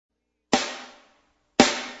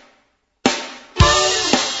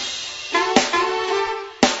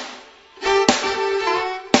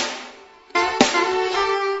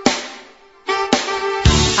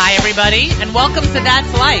everybody, and welcome to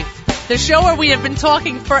That's Life, the show where we have been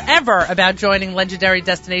talking forever about joining legendary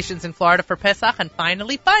destinations in Florida for Pesach, and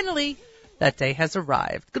finally, that day has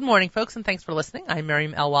arrived. Good morning, folks, and thanks for listening. I'm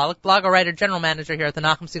Miriam L. Wallach, blogger, writer, general manager here at the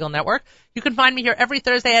Nachum Segal Network. You can find me here every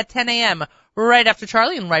Thursday at 10 a.m., right after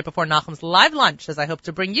Charlie and right before Nachum's live lunch, as I hope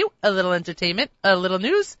to bring you a little entertainment, a little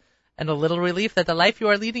news, and a little relief that the life you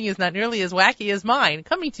are leading is not nearly as wacky as mine.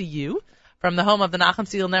 Coming to you from the home of the Nachum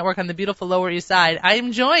Segal Network on the beautiful Lower East Side, I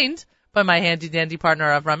am joined by my handy-dandy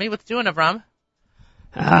partner, Avrami. What's doing, Avram?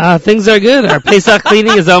 Things are good. Our Pesach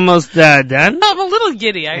cleaning is almost done. I'm a little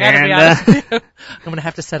giddy, I gotta be honest with you. I'm gonna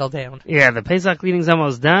have to settle down. Yeah, the Pesach cleaning's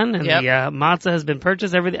almost done, and the matzah has been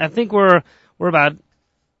purchased. Everything. I think we're about,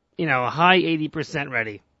 a high 80%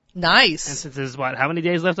 ready. Nice. And since there's how many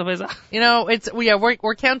days left of Pesach?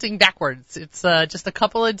 We're counting backwards. It's just a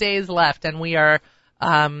couple of days left, and we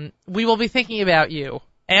will be thinking about you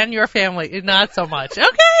and your family. Not so much.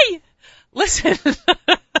 Okay. Listen,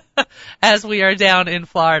 as we are down in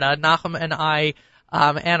Florida, Nachum and I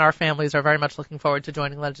and our families are very much looking forward to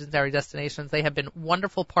joining Legendary Destinations. They have been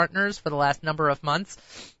wonderful partners for the last number of months.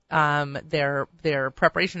 Their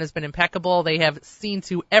preparation has been impeccable. They have seen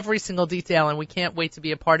to every single detail, and we can't wait to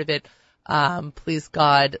be a part of it. Please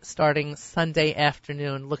God, starting Sunday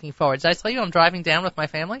afternoon. Looking forward. Did I tell you I'm driving down with my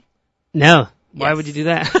family? No. Why would you do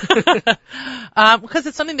that? Because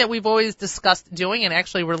it's something that we've always discussed doing, and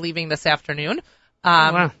actually we're leaving this afternoon.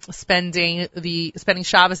 Spending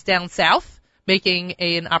Shabbos down south, making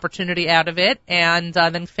an opportunity out of it, and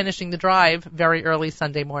then finishing the drive very early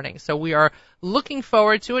Sunday morning. So we are looking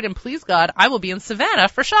forward to it, and please God, I will be in Savannah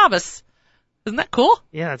for Shabbos. Isn't that cool?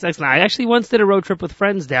 Yeah, that's excellent. I actually once did a road trip with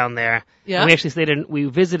friends down there. Yeah. And we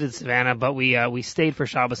visited Savannah, but we stayed for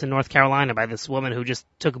Shabbos in North Carolina by this woman who just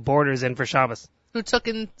took boarders in for Shabbos. Who took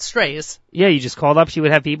in strays. Yeah, you just called up, she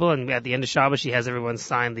would have people, and at the end of Shabbos, she has everyone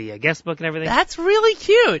sign the guest book and everything. That's really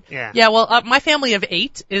cute. Yeah. Yeah, well, my family of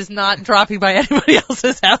 8 is not dropping by anybody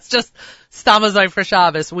else's house, just Stamazai for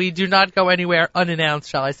Shabbos. We do not go anywhere unannounced,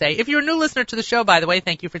 shall I say. If you're a new listener to the show, by the way,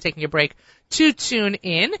 thank you for taking a break to tune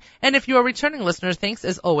in. And if you're a returning listener, thanks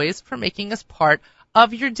as always for making us part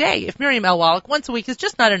of your day. If Miriam L. Wallach once a week is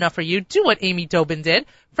just not enough for you, do what Amy Tobin did.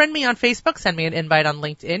 Friend me on Facebook, send me an invite on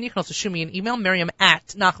LinkedIn. You can also shoot me an email,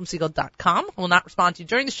 miriam@nachumsegal.com. I will not respond to you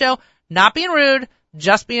during the show. Not being rude,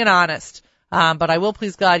 just being honest. But I will,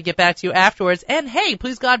 please God, get back to you afterwards. And hey,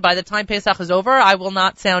 please God, by the time Pesach is over, I will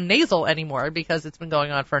not sound nasal anymore because it's been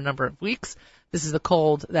going on for a number of weeks. This is a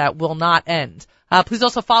cold that will not end. Please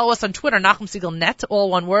also follow us on Twitter, Nachum Segal Net, all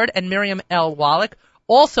one word, and Miriam L. Wallach,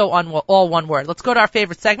 also on all one word. Let's go to our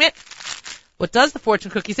favorite segment. What does the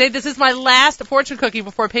fortune cookie say? This is my last fortune cookie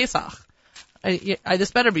before Pesach.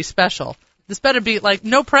 This better be special. This better be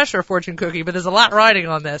no pressure fortune cookie, but there's a lot riding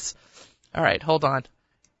on this. All right, hold on.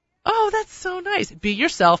 Oh, that's so nice. Be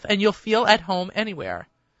yourself, and you'll feel at home anywhere.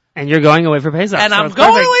 And you're going away for Pesach. And I'm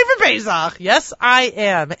going away for Pesach. Yes, I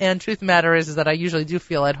am. And truth of the matter is that I usually do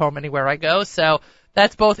feel at home anywhere I go, so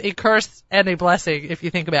that's both a curse and a blessing, if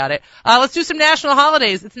you think about it. Let's do some national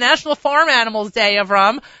holidays. It's National Farm Animals Day,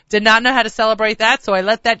 Avram. Did not know how to celebrate that, so I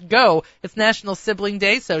let that go. It's National Sibling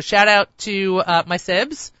Day, so shout out to my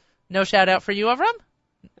sibs. No shout out for you, Avram?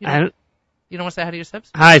 You don't want to say hi to your sibs?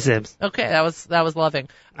 Hi, sibs. Okay, that was loving.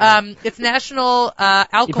 It's National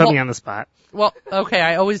Alcohol. You put me on the spot. Well, okay,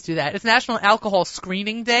 I always do that. It's National Alcohol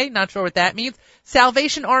Screening Day. Not sure what that means.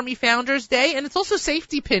 Salvation Army Founders Day, and it's also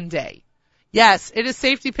Safety Pin Day. Yes, it is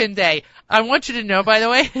Safety Pin Day. I want you to know, by the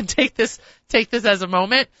way, and take this as a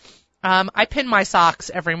moment. I pin my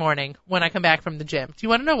socks every morning when I come back from the gym. Do you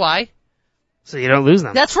want to know why? So you don't lose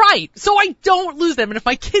them. That's right. So I don't lose them. And if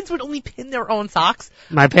my kids would only pin their own socks.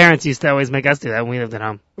 My parents used to always make us do that when we lived at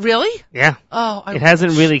home. Really? Yeah. Oh, it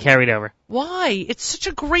hasn't really carried over. Why? It's such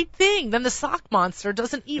a great thing. Then the sock monster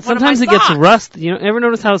doesn't eat sometimes one of my socks. Sometimes it gets rust. You ever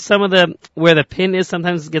notice how where the pin is,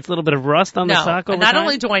 sometimes it gets a little bit of rust on the sock over and not time?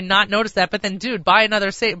 only do I not notice that, but then, dude, buy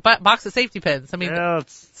another box of safety pins. I mean,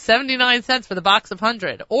 79 cents for the box of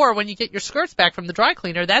 100. Or when you get your skirts back from the dry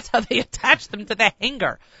cleaner, that's how they attach them to the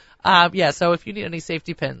hanger. So if you need any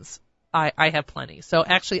safety pins, I have plenty. So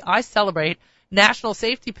actually, I celebrate National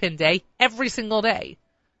Safety Pin Day every single day.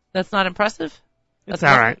 That's not impressive? It's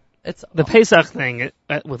all right. The Pesach thing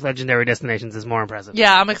with Legendary Destinations is more impressive.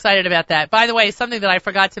 Yeah, I'm excited about that. By the way, something that I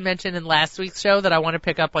forgot to mention in last week's show that I want to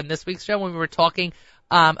pick up on this week's show when we were talking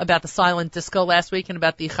about the silent disco last week and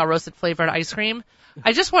about the charoset flavored ice cream.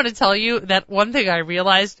 I just want to tell you that one thing I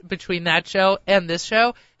realized between that show and this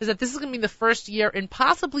show is that this is going to be the first year in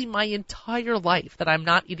possibly my entire life that I'm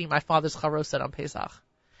not eating my father's charoset on Pesach.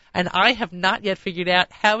 And I have not yet figured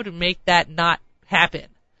out how to make that not happen.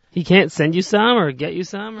 He can't send you some or get you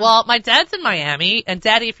some? Well, my dad's in Miami, and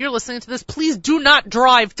Daddy, if you're listening to this, please do not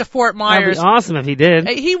drive to Fort Myers. That'd be awesome if he did.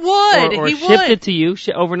 He would. Or he shipped would. it to you,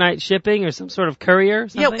 overnight shipping or some sort of courier or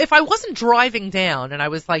something. Yeah, if I wasn't driving down and I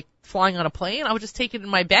was like flying on a plane, I would just take it in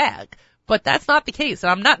my bag. But that's not the case,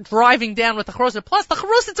 and I'm not driving down with the Charoset. Plus, the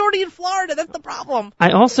Charoset's already in Florida. That's the problem.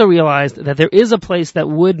 I also realized that there is a place that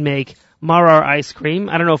would make Marar ice cream.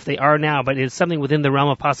 I don't know if they are now, but it's something within the realm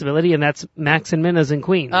of possibility, and that's Max and Minna's in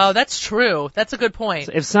Queens. Oh, that's true. That's a good point.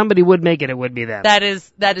 So if somebody would make it, it would be them. That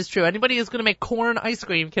is true. Anybody who's going to make corn ice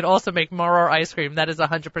cream can also make Marar ice cream. That is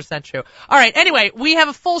 100% true. All right, anyway, we have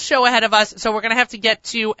a full show ahead of us, so we're going to have to get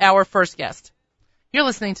to our first guest. You're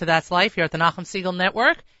listening to That's Life here at the Nachum Segal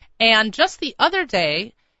Network. And just the other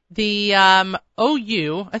day, the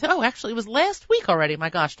OU, actually it was last week already,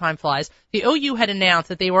 my gosh, time flies. The OU had announced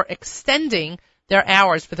that they were extending their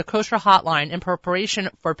hours for the kosher hotline in preparation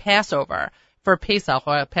for Passover. For Pesach,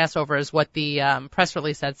 Passover is what the press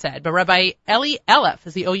release had said. But Rabbi Eli Elef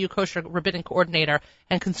is the OU Kosher Rabbinic Coordinator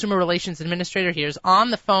and Consumer Relations Administrator here, is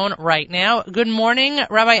on the phone right now. Good morning,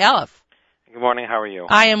 Rabbi Elef. Good morning. How are you?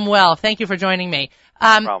 I am well. Thank you for joining me. No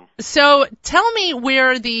problem. So tell me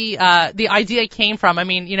where the idea came from. I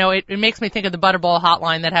mean, it makes me think of the Butterball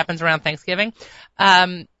hotline that happens around Thanksgiving.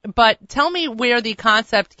 But tell me where the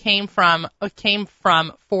concept came from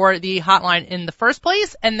for the hotline in the first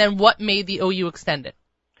place, and then what made the OU extend it.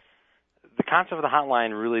 The concept of the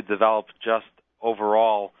hotline really developed just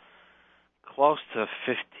overall close to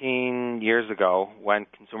 15 years ago when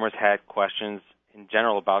consumers had questions in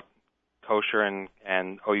general about kosher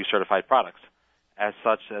and OU certified products. As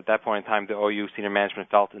such, at that point in time, the OU senior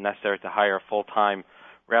management felt it necessary to hire a full-time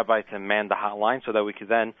rabbi to man the hotline so that we could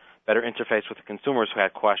then better interface with the consumers who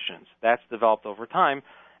had questions. That's developed over time,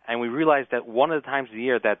 and we realized that one of the times of the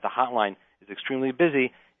year that the hotline is extremely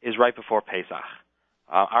busy is right before Pesach.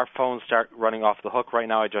 Our phones start running off the hook right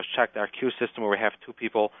now. I just checked our queue system where we have 2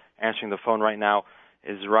 people answering the phone right now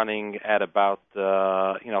is running at about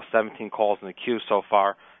 17 calls in the queue so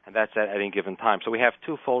far, and that's at any given time. So we have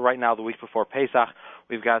 2 full right now the week before Pesach.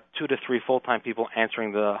 We've got 2 to 3 full-time people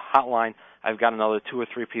answering the hotline. I've got another 2 or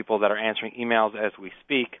 3 people that are answering emails as we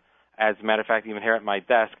speak. As a matter of fact, even here at my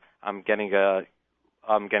desk, I'm getting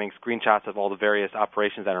screenshots of all the various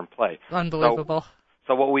operations that are in play. Unbelievable.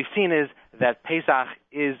 So what we've seen is that Pesach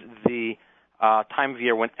is the time of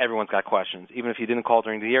year when everyone's got questions. Even if you didn't call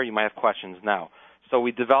during the year, you might have questions now. So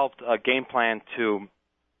we developed a game plan to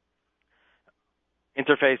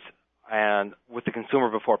interface with the consumer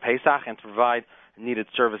before Pesach and to provide needed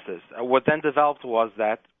services. What then developed was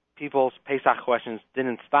that people's Pesach questions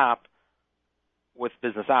didn't stop with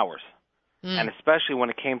business hours. And especially when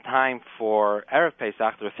it came time for Erev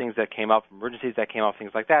Pesach, there were things that came up, emergencies that came up,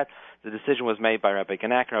 things like that. The decision was made by Rabbi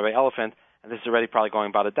Genack and Rabbi Elephant, and this is already probably going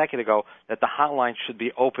about a decade ago, that the hotline should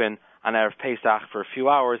be open on Erev Pesach for a few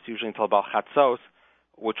hours, usually until about Chatzos,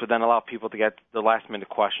 which would then allow people to get the last-minute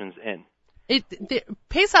questions in.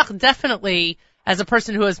 Pesach definitely, as a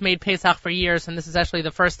person who has made Pesach for years, and this is actually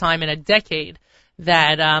the first time in a decade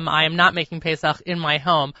that I am not making Pesach in my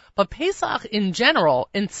home, but Pesach in general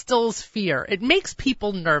instills fear. It makes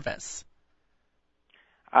people nervous.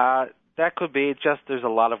 That could be. Just there's a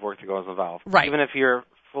lot of work that goes involved. Right. Even if you're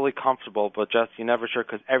fully comfortable, but just you're never sure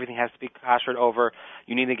because everything has to be koshered over.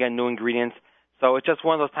 You need to get new ingredients. So it's just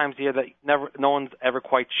one of those times of year that no one's ever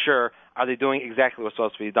quite sure are they doing exactly what's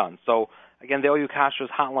supposed to be done. So again, the OU Kashrus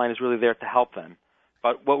hotline is really there to help them.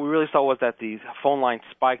 But what we really saw was that the phone line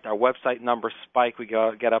spiked, our website numbers spiked. We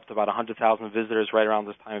get up to about 100,000 visitors right around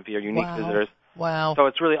this time of year, unique visitors. Wow. So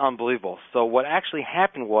it's really unbelievable. So what actually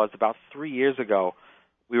happened was about 3 years ago,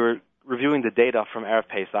 we were reviewing the data from Erev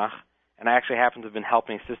Pesach, and I actually happened to have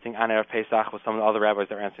been assisting on Erev Pesach with some of the other rabbis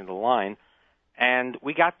that were answering the line. And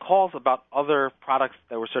we got calls about other products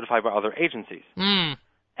that were certified by other agencies.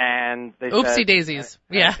 And they Oopsie daisies.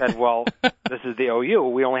 I said, well, this is the OU.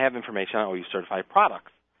 We only have information on OU certified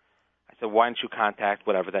products. I said, why don't you contact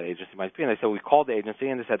whatever that agency might be? And they said, we called the agency,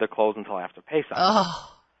 and they said they're closed until after Pesach.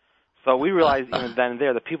 Oh. So we realized even then and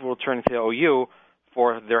there that people were turning to the OU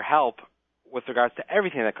for their help with regards to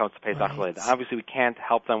everything that comes to Pesach related. Obviously, we can't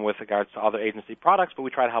help them with regards to other agency products, but we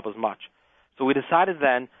try to help as much. So we decided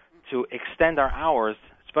then to extend our hours,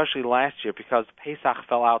 especially last year, because Pesach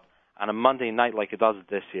fell out on a Monday night like it does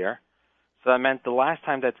this year. So that meant the last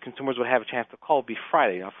time that consumers would have a chance to call would be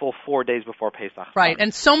Friday, a full 4 days before Pesach. Right,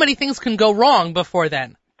 and so many things can go wrong before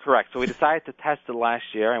then. Correct. So we decided to test it last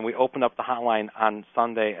year, and we opened up the hotline on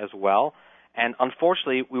Sunday as well. And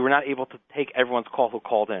unfortunately, we were not able to take everyone's call who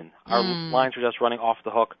called in. Our lines were just running off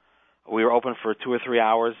the hook. We were open for 2 or 3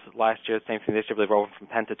 hours last year. Same thing this year, but they were open from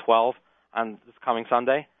 10 to 12 on this coming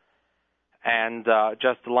Sunday. and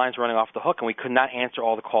just the lines running off the hook, and we could not answer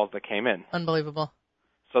all the calls that came in. Unbelievable.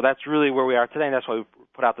 So that's really where we are today, and that's why we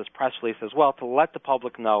put out this press release as well, to let the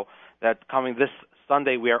public know that coming this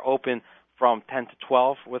Sunday we are open from 10 to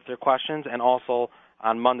 12 with their questions, and also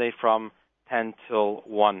on Monday from 10 till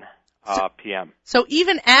 1 p.m. So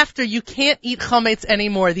even after you can't eat chametz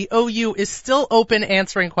anymore, the OU is still open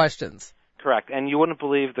answering questions. Correct. And you wouldn't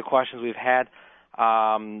believe the questions we've had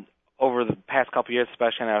over the past couple of years,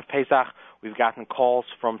 especially in Pesach. We've gotten calls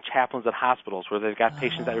from chaplains at hospitals where they've got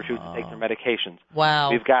patients that refuse to take their medications. Wow.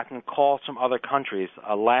 We've gotten calls from other countries.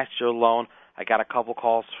 Last year alone, I got a couple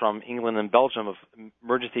calls from England and Belgium of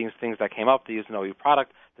emergency things that came up. They used an OU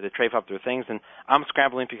product, that they trafe up their things, and I'm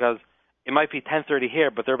scrambling because it might be 10:30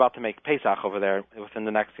 here, but they're about to make Pesach over there within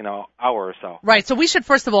the next, hour or so. Right. So we should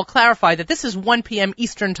first of all clarify that this is 1 p.m.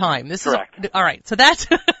 Eastern time. This Correct. is all right. So that's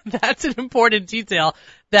that's an important detail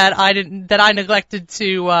that I neglected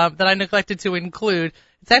to include.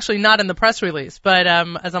 It's actually not in the press release, but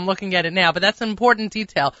as I'm looking at it now, but that's an important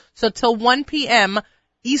detail. So till 1 p.m.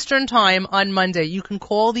 Eastern time on Monday, you can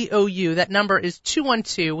call the OU. That number is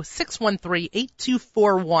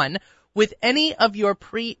 212-613-8241. With any of your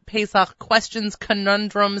pre-Pesach questions,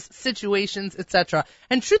 conundrums, situations, etc.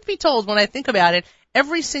 And truth be told, when I think about it,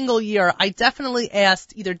 every single year I definitely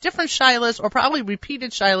asked either different shilas or probably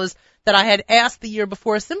repeated shilas that I had asked the year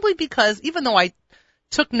before, simply because even though I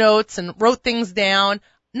took notes and wrote things down,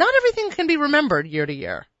 not everything can be remembered year to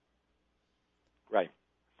year. Right.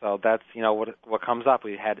 So that's, what comes up.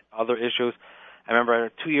 We had other issues. I remember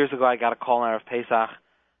 2 years ago I got a call on Erev Pesach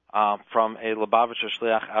from a Lubavitcher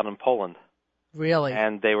Shliach out in Poland. Really?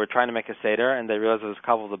 And they were trying to make a Seder, and they realized there was a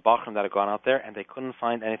couple of the Bachrim that had gone out there, and they couldn't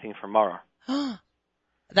find anything for Maror.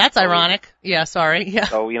 That's ironic. Yeah, sorry. Yeah.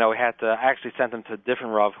 So, we had to actually send them to a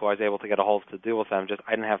different Rav who I was able to get a hold of to deal with them. Just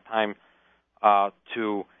I didn't have time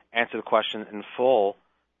to answer the question in full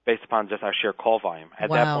based upon just our sheer call volume. At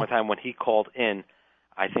that point in time, when he called in,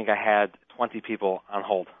 I think I had 20 people on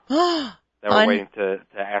hold. That were waiting to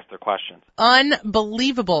ask their questions.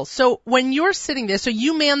 Unbelievable. So when you're sitting there, so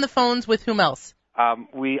you man the phones with whom else?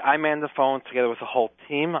 I man the phone together with the whole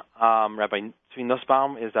team. Rabbi Tzvi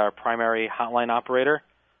Nussbaum is our primary hotline operator,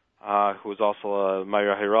 who is also a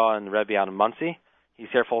Meir Hira and Rebbe out in Muncie. He's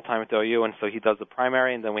here full-time at the OU, and so he does the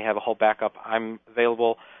primary, and then we have a whole backup. I'm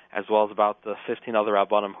available, as well as about the 15 other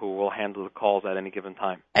Rabbanim who will handle the calls at any given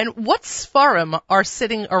time. And what Sfarim are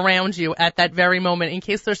sitting around you at that very moment in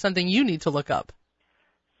case there's something you need to look up?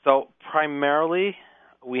 So primarily,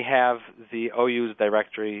 we have the OU's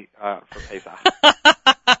directory for Pesach.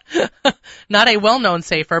 Not a well-known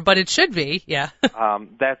sefer, but it should be, yeah.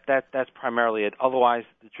 That's primarily it. Otherwise,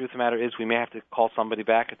 the truth of the matter is we may have to call somebody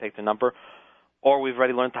back and take the number, or we've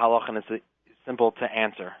already learned the halach and it's simple to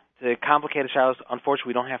answer. The complicated shadows, unfortunately,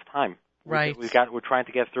 we don't have time. Right. We're trying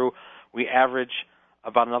to get through. We average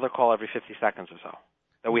about another call every 50 seconds or so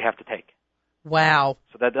that we have to take. Wow.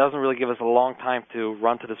 So that doesn't really give us a long time to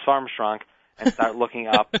run to the farm shrunk and start looking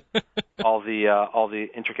up all the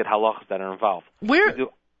intricate halachas that are involved.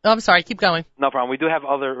 I'm sorry, keep going. No problem. We do have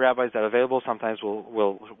other rabbis that are available. Sometimes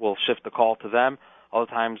we'll shift the call to them. Other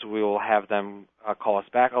times we will have them call us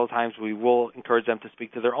back. Other times we will encourage them to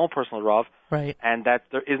speak to their own personal Rav. Right. And that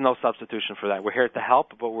there is no substitution for that. We're here to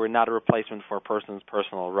help, but we're not a replacement for a person's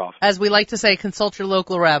personal Rav. As we like to say, consult your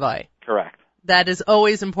local rabbi. Correct. That is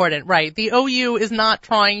always important. Right. The OU is not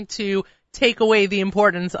trying to take away the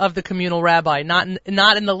importance of the communal rabbi, not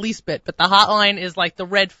in the least bit, but the hotline is like the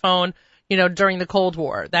red phone, during the Cold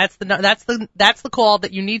War. That's the call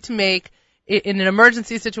that you need to make in an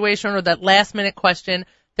emergency situation or that last minute question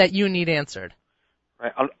that you need answered.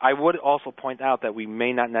 Right. I would also point out that we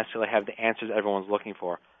may not necessarily have the answers everyone's looking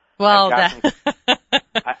for. Well,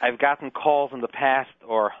 I've gotten calls in the past,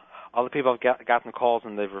 or other people have gotten calls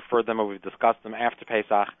and they've referred them or we've discussed them after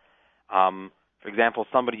Pesach. For example,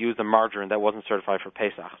 somebody used a margarine that wasn't certified for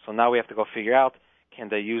Pesach. So now we have to go figure out, do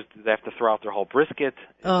they have to throw out their whole brisket?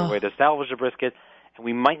 Is there a way to salvage the brisket? And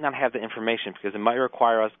we might not have the information because it might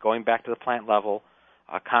require us going back to the plant level,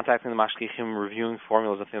 contacting the mashgichim, reviewing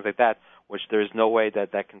formulas and things like that, which there is no way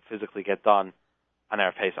that can physically get done on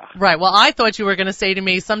Erev Pesach. Right. Well, I thought you were going to say to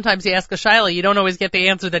me, sometimes you ask a shaila, you don't always get the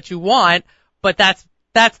answer that you want, but that's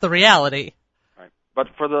the reality. Right. But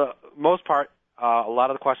for the most part, a lot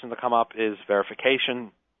of the questions that come up is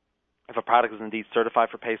verification, if a product is indeed certified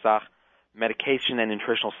for Pesach, medication and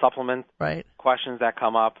nutritional supplement, right, questions that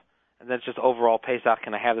come up, and then it's just overall Pesach,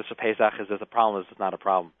 can I have this for Pesach? Is this a problem? Is this not a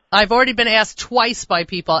problem? I've already been asked twice by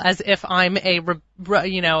people as if I'm a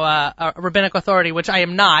rabbinic authority, which I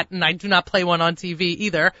am not, and I do not play one on TV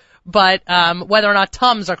either, but whether or not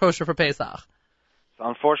Tums are kosher for Pesach.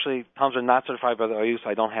 Unfortunately, Tums are not certified by the OU, so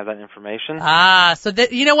I don't have that information. So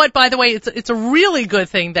you know what? By the way, it's a really good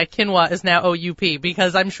thing that quinoa is now OUP,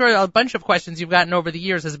 because I'm sure a bunch of questions you've gotten over the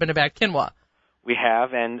years has been about quinoa. We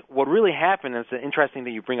have, and what really happened is interesting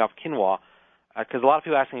that you bring up quinoa, because a lot of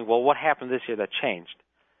people ask me, well, what happened this year that changed?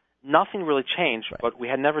 Nothing really changed, Right. but we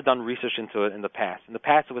had never done research into it in the past. In the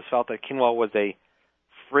past, it was felt that quinoa was a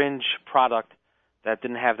fringe product that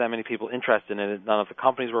didn't have that many people interested in it. None of the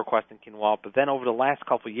companies were requesting quinoa. But then over the last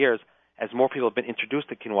couple of years, as more people have been introduced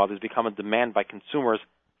to quinoa, there's become a demand by consumers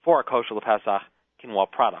for a kosher LePesach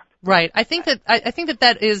quinoa product. Right. I think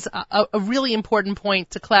that is a really important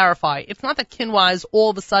point to clarify. It's not that quinoa is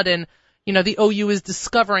all of a sudden, the OU is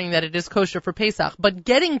discovering that it is kosher for Pesach, but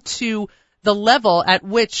getting to the level at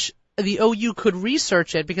which the OU could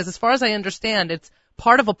research it, because as far as I understand, it's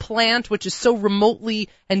part of a plant which is so remotely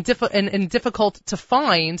and difficult to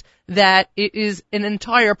find that it is an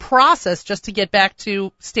entire process just to get back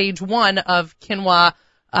to stage one of quinoa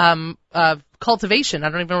cultivation. I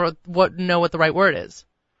don't even know what the right word is.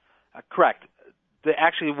 Correct.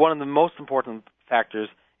 Actually, one of the most important factors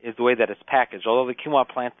is the way that it's packaged. Although the quinoa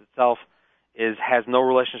plant itself has no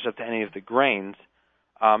relationship to any of the grains,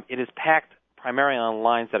 it is packed primarily on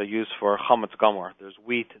lines that are used for chametz gamur. There's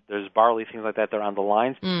wheat, there's barley, things like that are on the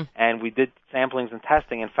lines. And we did samplings and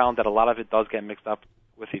testing and found that a lot of it does get mixed up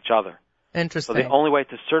with each other. Interesting. So the only way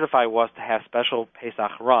to certify was to have special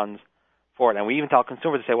Pesach runs for it. And we even tell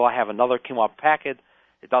consumers to say, well, I have another quinoa packet.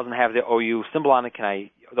 It doesn't have the OU symbol on it.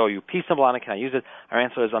 The OUP symbol on it? Can I use it? Our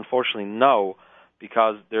answer is unfortunately no,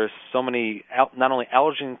 because there's so many, not only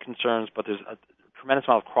allergen concerns, but there's a tremendous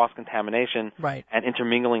amount of cross-contamination and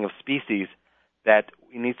intermingling of species that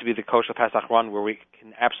it needs to be the kosher Pesach run where we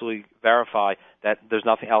can absolutely verify that there's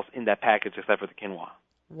nothing else in that package except for the quinoa.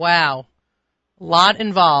 Wow. A lot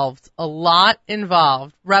involved.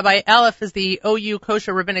 Rabbi Elif is the OU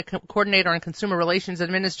Kosher Rabbinic Coordinator and Consumer Relations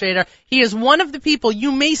Administrator. He is one of the people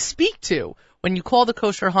you may speak to when you call the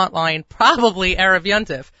kosher hotline, probably Erev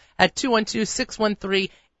Yontif, at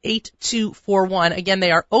 212-613-8241. Again,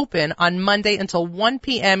 they are open on Monday until 1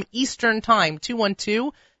 p.m. Eastern Time,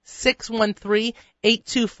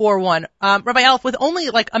 212-613-8241. Rabbi Elif, with only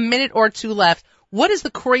like a minute or two left, what is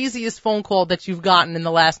the craziest phone call that you've gotten in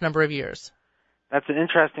the last number of years? That's an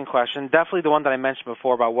interesting question. Definitely the one that I mentioned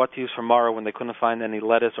before about what to use for maror when they couldn't find any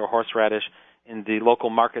lettuce or horseradish in the local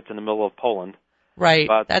markets in the middle of Poland. Right.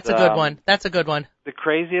 But, that's a good one. The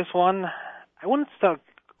craziest one, I wouldn't start.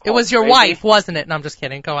 It was your wife, wasn't it? No, I'm just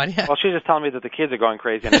kidding. Go on. Yeah. Well, she's just telling me that the kids are going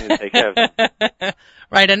crazy and I need to take care of them.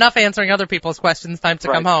 Right. Enough answering other people's questions. Time to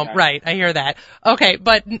come home. Yeah. Right. I hear that. Okay.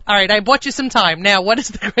 But, all right. I bought you some time. Now, what is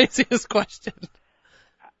the craziest question?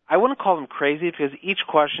 I wouldn't call them crazy because each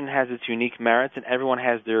question has its unique merits and everyone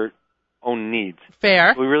has their own needs.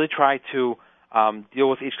 Fair. We really try to deal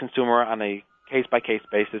with each consumer on a case-by-case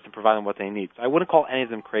basis and provide them what they need. So I wouldn't call any of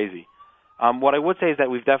them crazy. What I would say is that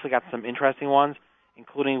we've definitely got some interesting ones,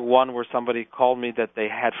 including one where somebody called me that they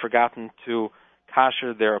had forgotten to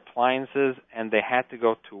kosher their appliances and they had to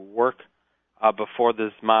go to work before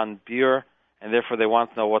this man beer, and therefore they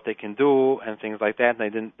want to know what they can do and things like that. And they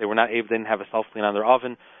didn't have a self-clean on their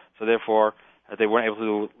oven. So therefore, they weren't able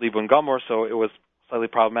to do libun gamur, so it was slightly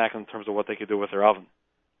problematic in terms of what they could do with their oven.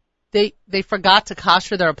 They forgot to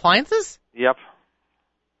kosher their appliances? Yep.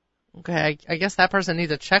 Okay, I guess that person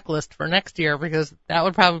needs a checklist for next year because that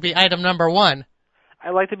would probably be item number one.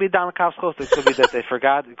 I like to be down the cops close. It could be that they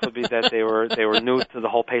forgot. It could be that they were new to the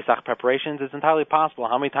whole Pesach preparations. It's entirely possible.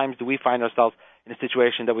 How many times do we find ourselves in a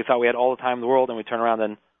situation that we thought we had all the time in the world and we turn around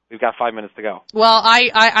and we've got 5 minutes to go? Well,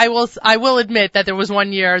 I will admit that there was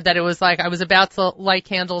one year that it was like I was about to light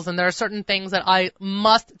candles, and there are certain things that I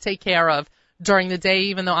must take care of during the day,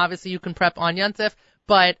 even though obviously you can prep on Yontif.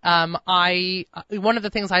 But one of the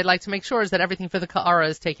things I'd like to make sure is that everything for the ka'ara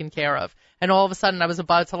is taken care of. And all of a sudden I was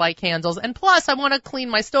about to light candles, and plus I want to clean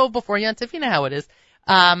my stove before Yontif. You know how it is.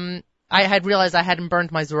 I had realized I hadn't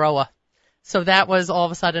burned my Zeroa, so that was all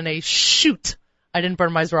of a sudden a shoot. I didn't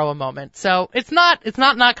burn my Zeroa moment. So it's not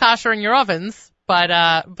koshering your ovens, but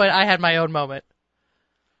I had my own moment.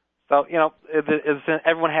 So,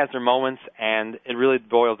 everyone has their moments, and it really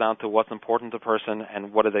boils down to what's important to a person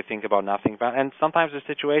and what do they think about, not think about. And sometimes there's a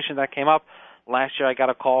situation that came up. Last year I got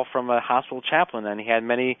a call from a hospital chaplain, and he had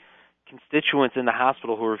many constituents in the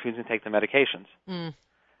hospital who were refusing to take the medications.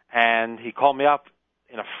 And he called me up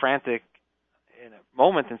in a frantic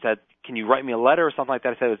moment and said, can you write me a letter or something like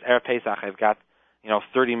that? I said, it was Erev Pesach. I've got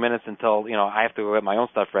 30 minutes until, I have to go get my own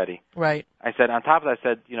stuff ready. Right. I said, on top of that, I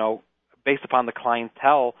said, based upon the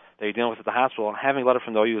clientele that you're dealing with at the hospital, having a letter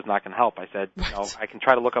from the OU is not going to help. I said, I can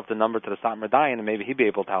try to look up the number to the Satmar Dayan, and maybe he'd be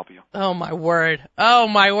able to help you. Oh, my word. Oh,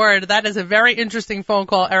 my word. That is a very interesting phone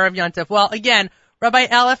call, Erev Yontif. Well, again, Rabbi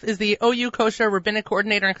Aleph is the OU Kosher Rabbinic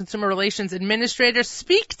Coordinator and Consumer Relations Administrator.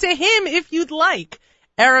 Speak to him if you'd like,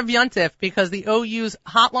 Erev Yontif, because the OU's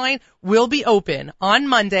hotline will be open on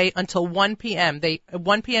Monday until 1 p.m.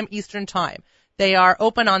 1 p.m. Eastern Time. They are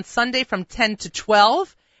open on Sunday from 10 to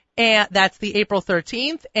 12, and that's the April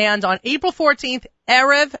 13th. And on April 14th,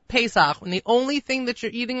 Erev Pesach, when the only thing that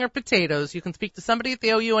you're eating are potatoes, you can speak to somebody at the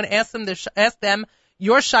OU and ask them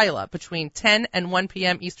your shaila between 10 and 1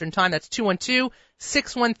 p.m. Eastern Time. That's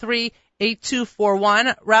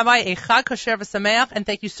 212-613-8241. Rabbi, a Chag Kosher v'Sameach, and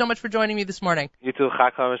thank you so much for joining me this morning. You too,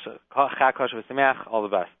 Chag Kosher v'Sameach. All the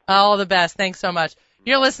best. All the best. Thanks so much.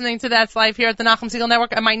 You're listening to That's Life here at the Nachum Segal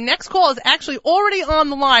Network, and my next call is actually already on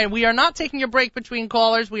the line. We are not taking a break between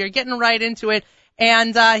callers. We are getting right into it,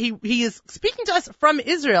 and he is speaking to us from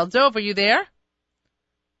Israel. Dov, are you there?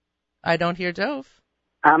 I don't hear Dov.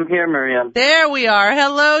 I'm here, Miriam. There we are.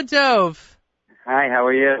 Hello, Dov. Hi, how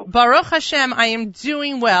are you? Baruch Hashem, I am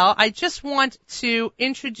doing well. I just want to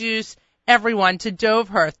introduce everyone to Dov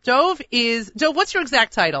Hirth. Dov, what's your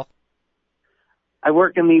exact title? I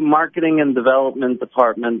work in the marketing and development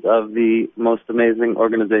department of the most amazing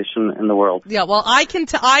organization in the world. Yeah, well, I can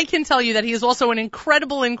tell you that he is also an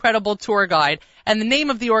incredible tour guide, and the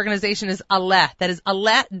name of the organization is Aleh. That is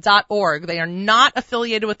aleh.org. They are not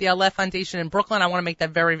affiliated with the Aleh Foundation in Brooklyn. I want to make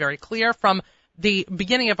that very, very clear from the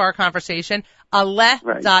beginning of our conversation.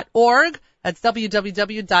 Aleh.org. That's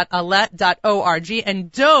www.aleh.org.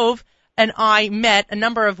 And Dov and I met a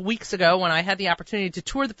number of weeks ago when I had the opportunity to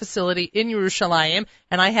tour the facility in Yerushalayim,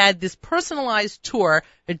 and I had this personalized tour.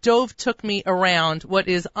 Dov took me around what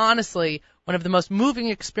is honestly one of the most moving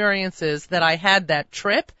experiences that I had that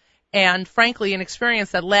trip, and frankly, an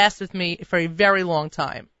experience that lasted with me for a very long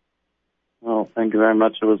time. Well, thank you very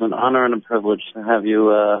much. It was an honor and a privilege to have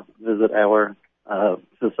you visit our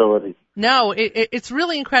facility. No, it's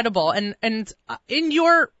really incredible. And I'm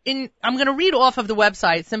going to read off of the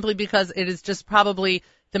website simply because it is just probably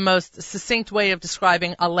the most succinct way of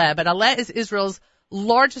describing Aleh. But Aleh is Israel's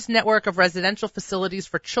largest network of residential facilities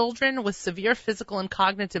for children with severe physical and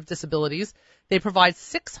cognitive disabilities. They provide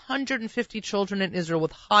 650 children in Israel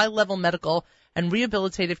with high-level medical and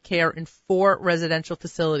rehabilitative care in 4 residential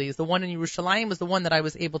facilities. The one in Yerushalayim was the one that I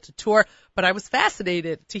was able to tour, but I was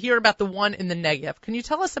fascinated to hear about the one in the Negev. Can you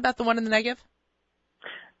tell us about the one in the Negev?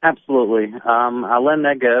 Absolutely. Aleh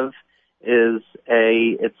Negev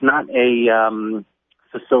it's not a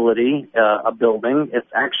facility, a building. It's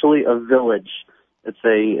actually a village. It's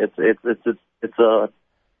a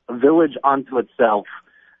village unto itself,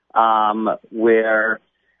 where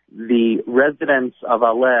the residents of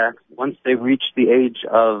Aleh, once they reach the age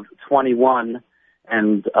of 21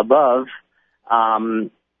 and above,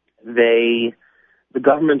 the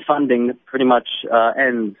government funding pretty much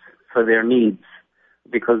ends for their needs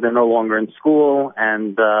because they're no longer in school,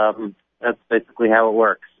 and that's basically how it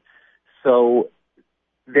works. So,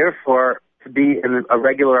 therefore, to be in a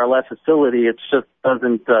regular Aleh facility, it just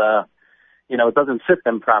doesn't, it doesn't fit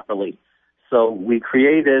them properly. So we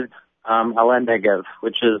created Aleh Negev,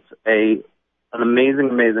 which is an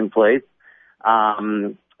amazing place.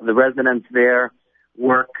 The residents there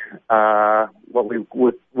work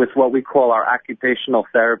with what we call our occupational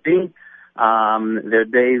therapy. Their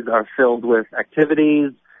days are filled with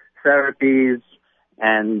activities, therapies,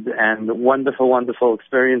 and wonderful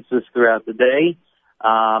experiences throughout the day.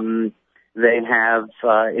 They have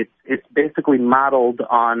it's basically modeled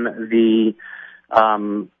on the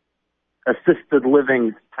assisted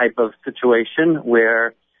living type of situation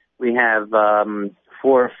where we have 4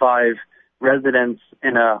 or 5 residents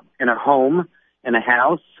in a home, in a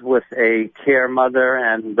house, with a care mother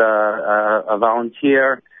and a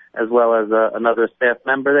volunteer, as well as another staff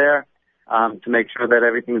member there, to make sure that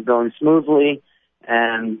everything's going smoothly.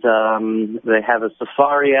 And they have a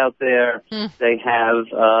safari out there. They have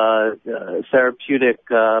a therapeutic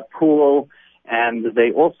pool, and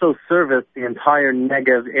they also service the entire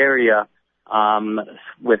Negev area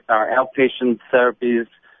with our outpatient therapies.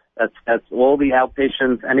 That's all the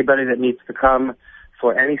outpatients, anybody that needs to come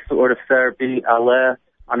for any sort of therapy. Aleh,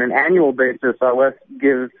 on an annual basis, Aleh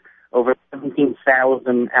gives over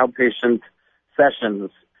 17,000 outpatient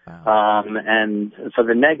sessions. Wow. And for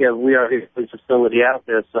the Negev, we are the only facility out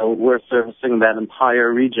there, so we're servicing that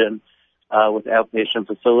entire region with outpatient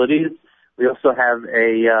facilities. We also have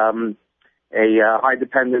a high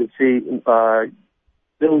dependency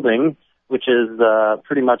building, which is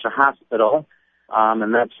pretty much a hospital,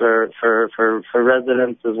 and that's for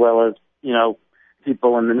residents as well as, you know,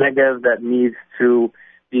 people in the Negev that need to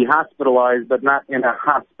be hospitalized, but not in a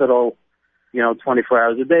hospital, you know, 24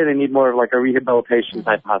 hours a day. They need more of like a rehabilitation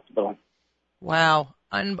type hospital. Wow.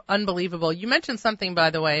 Unbelievable. You mentioned something, by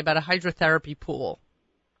the way, about a hydrotherapy pool.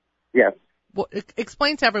 Yes. Well,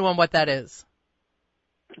 explain to everyone what that is.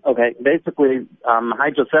 Okay. Basically,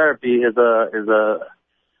 hydrotherapy is a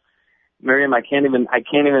Miriam, I can't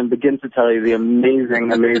even begin to tell you the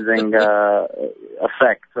amazing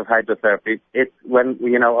effects of hydrotherapy. It's when,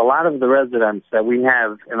 you know, a lot of the residents that we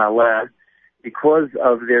have in our lab, because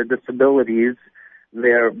of their disabilities,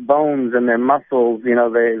 their bones and their muscles, you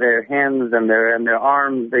know, their hands and their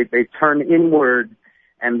arms, they turn inward,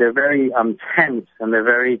 and they're very tense, and they're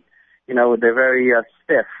very, you know, they're very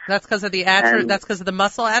stiff. That's because of that's because of the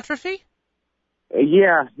muscle atrophy?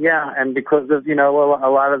 Yeah, and because of, you know,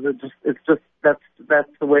 a lot of that's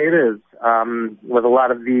the way it is with a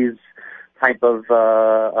lot of these type of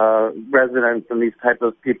residents and these type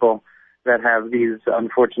of people that have these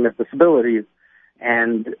unfortunate disabilities,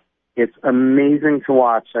 and it's amazing to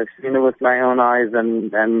watch. I've seen it with my own eyes,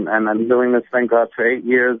 and I'm doing this, thank God, for 8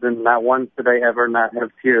 years, and not once did I ever not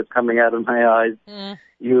have tears coming out of my eyes.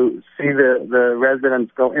 You see the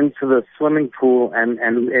residents go into the swimming pool, and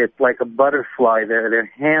it's like a butterfly. Their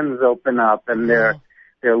hands open up, and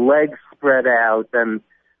their legs spread out, and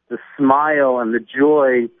the smile and the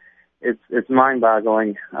joy, it's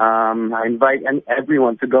mind-boggling. I invite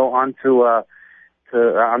everyone to go onto our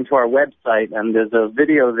website, and there's a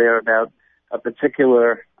video there about a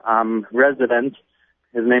particular resident.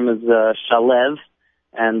 His name is Shalev,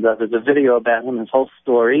 and there's a video about him, his whole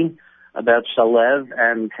story about Shalev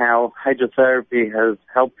and how hydrotherapy has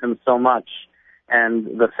helped him so much.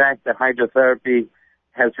 And the fact that hydrotherapy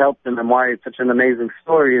has helped him and why it's such an amazing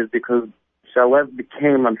story is because Shalev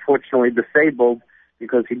became, unfortunately, disabled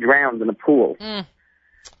because he drowned in a pool.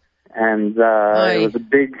 And it was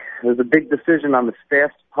a big decision on the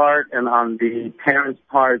staff's part and on the parents'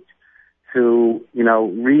 part to, you know,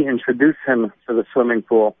 reintroduce him to the swimming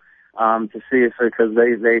pool. To see if, because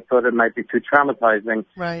they thought it might be too traumatizing.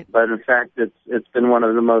 Right. But in fact, it's been one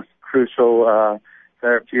of the most crucial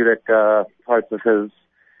therapeutic parts of his,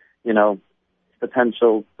 you know,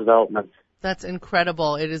 potential development. That's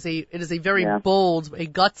incredible. It is a very bold, a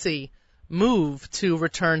gutsy move to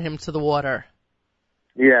return him to the water.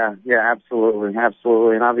 Yeah, absolutely.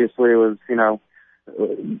 And obviously it was, you know,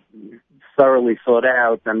 thoroughly thought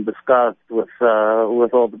out and discussed with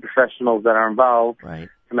all the professionals that are involved. Right.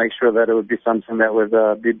 To make sure that it would be something that would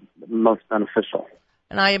be most beneficial.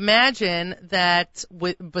 And I imagine that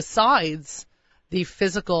besides the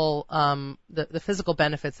physical the physical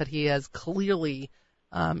benefits that he has clearly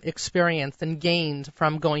experienced and gained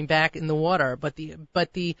from going back in the water, but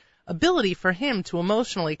the ability for him to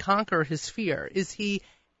emotionally conquer his fear, is he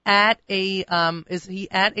at a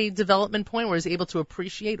development point where he's able to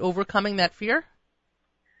appreciate overcoming that fear?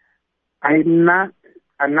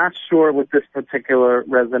 I'm not sure with this particular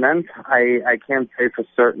resident. I can't say for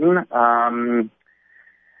certain.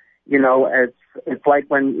 You know, it's like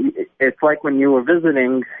when you were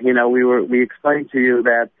visiting. You know, we explained to you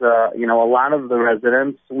that you know, a lot of the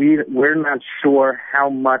residents we're not sure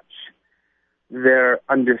how much they're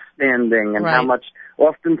understanding and how much.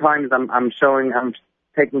 Oftentimes, I'm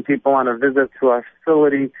taking people on a visit to our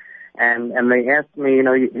facility. And they ask me, you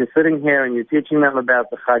know, you're sitting here and you're teaching them about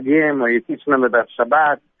the Chagim or you're teaching them about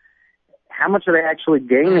Shabbat. How much are they actually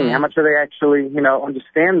gaining? How much are they actually, you know,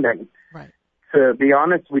 understanding? Right. To be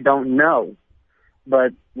honest, we don't know.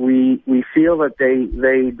 But we feel that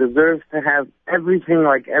they deserve to have everything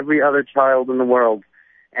like every other child in the world.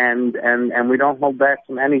 And we don't hold back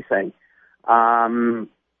from anything. You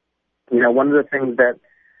know, one of the things that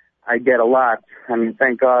I get a lot, I mean,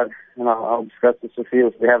 thank God, and I'll discuss this with you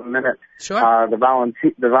if we have a minute. Sure. The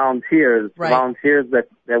volunteers, right. The volunteers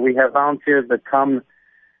that we have volunteers that come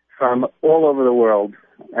from all over the world.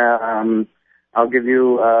 I'll give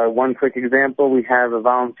you one quick example. We have a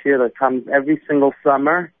volunteer that comes every single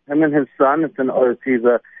summer. Him and his son. He's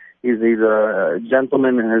a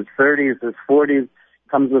gentleman in his 30s, his 40s.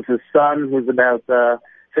 Comes with his son, who's about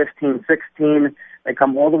 15, 16. They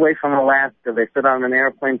come all the way from Alaska. They sit on an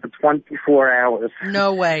airplane for 24 hours.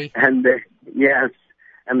 No way. And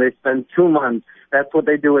they spend 2 months. That's what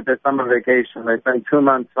they do with their summer vacation. They spend 2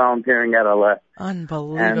 months volunteering at LA.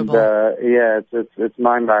 Unbelievable. And it's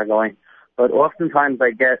mind-boggling. But oftentimes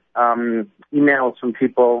I get emails from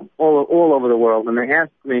people all over the world, and they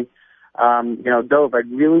ask me, you know, Dov, I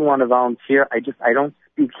really want to volunteer. I don't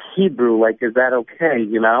speak Hebrew. Like, is that okay?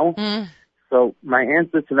 You know. So my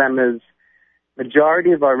answer to them is,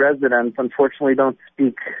 majority of our residents, unfortunately, don't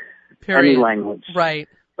speak Period. any language. Right.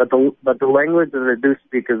 But the language that they do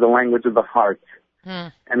speak is the language of the heart.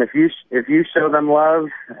 And if you show them love,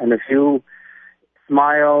 and if you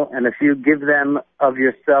smile, and if you give them of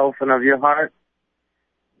yourself and of your heart,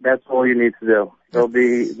 that's all you need to do. They'll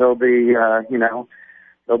be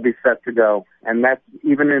set to go. And that's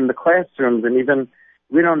even in the classrooms, and even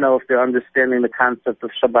we don't know if they're understanding the concept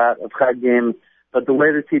of Shabbat, of Chagim, but the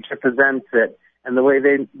way the teacher presents it, and the way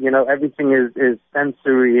they, everything is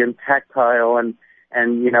sensory and tactile, and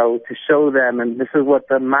to show them, and this is what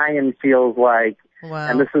the Mayan feels like. Wow.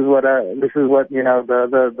 And this is what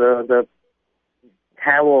the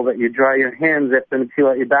towel that you dry your hands after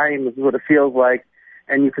Netilat Yadayim, this is what it feels like,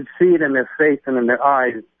 and you could see it in their face and in their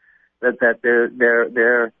eyes that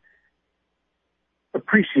they're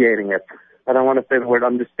appreciating it. I don't want to say the word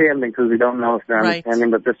understanding because we don't know if they're understanding,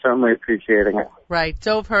 but they're certainly appreciating it. Right.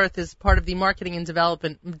 Dov Hirth is part of the marketing and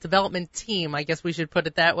development team, I guess we should put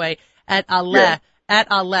it that way, at Aleh. Yeah. At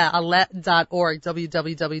aleh.org,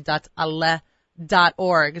 www.aleh.org,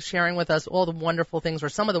 sharing with us all the wonderful things, or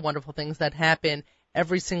some of the wonderful things that happen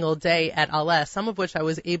every single day at Aleh, some of which I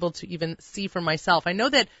was able to even see for myself. I know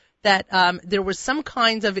that there was some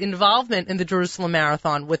kind of involvement in the Jerusalem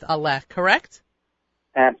Marathon with Aleh, correct?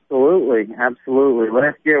 Absolutely.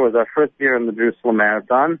 Last year was our first year in the Jerusalem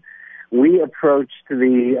Marathon. We approached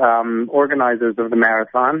the organizers of the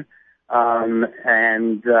marathon,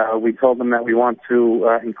 and we told them that we want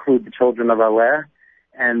to include the children of Aleh,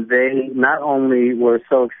 and they not only were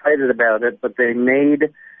so excited about it, but they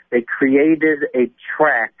created a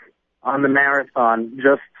track on the marathon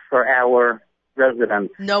just for our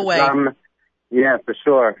residents. No way. Yeah, for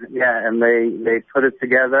sure. Yeah, and they put it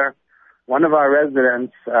together. One of our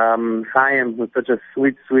residents, Chaim, who's such a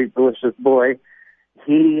sweet, delicious boy,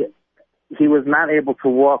 he was not able to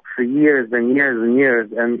walk for years and years and years,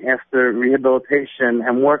 and after rehabilitation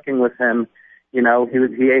and working with him,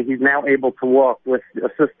 he's now able to walk with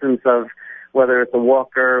assistance of whether it's a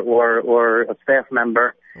walker or a staff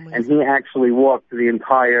member. Amazing. And he actually walked the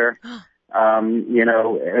entire,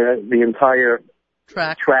 the entire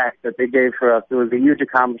track that they gave for us. It was a huge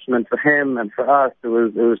accomplishment for him, and for us, it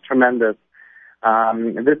was tremendous.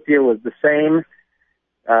 This year was the same.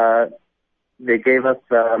 They gave us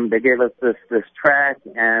this track,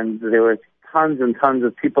 and there was tons and tons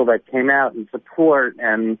of people that came out in support,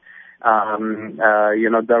 and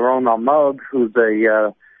Daron Almog, who's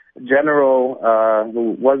a general,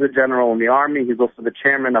 who was a general in the army. He's also the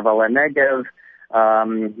chairman of Aleh Negev.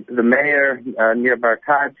 The mayor, Nir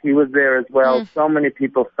Barkat, he was there as well. So many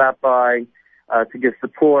people stopped by to give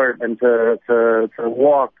support and to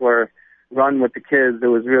walk or run with the kids. It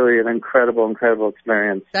was really an incredible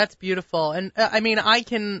experience. That's beautiful. And I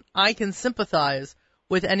can sympathize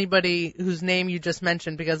with anybody whose name you just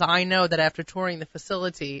mentioned, because I know that after touring the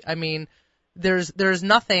facility, there's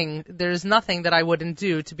nothing that I wouldn't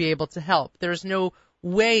do to be able to help. There's no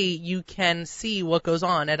way you can see what goes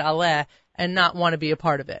on at Aleh and not want to be a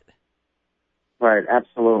part of it. Right,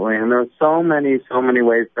 absolutely. And there are so many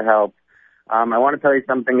ways to help. I want to tell you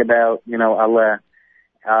something about, Aleh.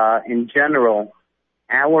 In general,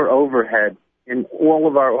 our overhead in all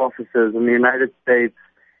of our offices in the United States,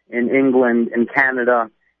 in England, in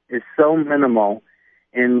Canada, is so minimal.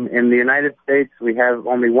 In the United States, we have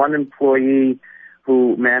only one employee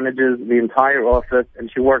who manages the entire office,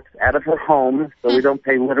 and she works out of her home, so we don't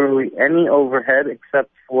pay literally any overhead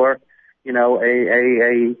except for,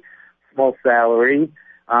 a small salary.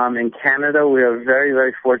 In Canada, we are very,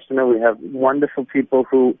 very fortunate. We have wonderful people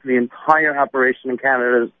who the entire operation in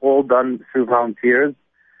Canada is all done through volunteers.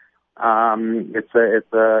 It's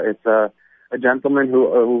a gentleman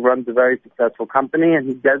who runs a very successful company, and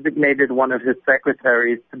he designated one of his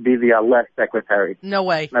secretaries to be the Aleh secretary. No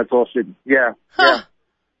way. That's all she. Yeah. Huh. Yeah.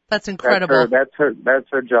 That's incredible. That's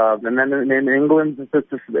her job. And then in England,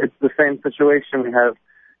 it's the same situation. We have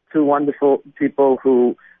two wonderful people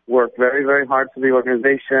who work very, very hard for the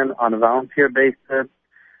organization on a volunteer basis.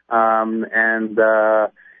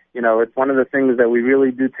 It's one of the things that we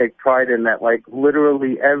really do take pride in, that like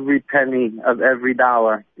literally every penny of every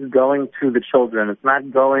dollar is going to the children. It's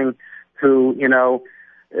not going to,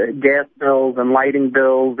 gas bills and lighting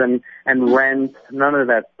bills and rent, none of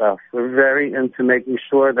that stuff. We're very into making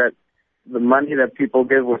sure that the money that people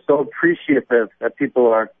give, we're so appreciative that people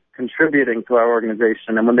are contributing to our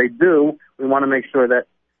organization. And when they do, we want to make sure that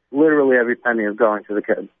literally every penny is going to the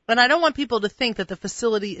kids. And I don't want people to think that the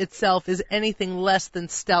facility itself is anything less than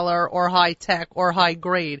stellar or high tech or high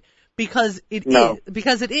grade, because it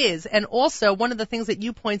is. And also, one of the things that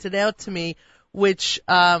you pointed out to me which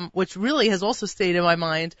really has also stayed in my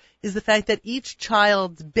mind, is the fact that each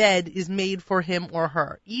child's bed is made for him or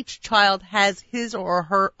her. Each child has his or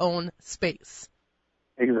her own space.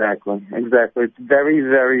 Exactly. It's very,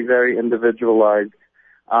 very, very individualized.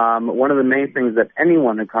 One of the main things that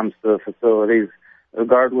anyone who comes to the facilities,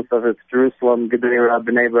 regardless of it's Jerusalem, Gedera,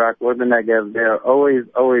 Bnei Brak, or the Negev, they're always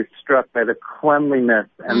struck by the cleanliness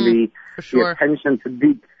and the attention to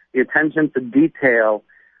detail.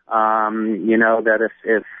 That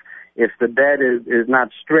if the bed is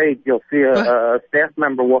not straight, you'll see a staff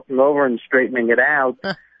member walking over and straightening it out.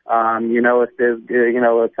 If there's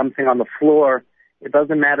something on the floor, it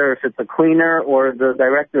doesn't matter if it's a cleaner or the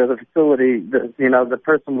director of the facility. The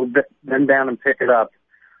person will bend down and pick it up.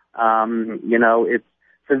 It's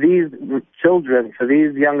for these children, for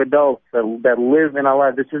these young adults that live in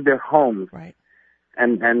Allah. This is their home, right?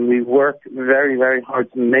 And we work very, very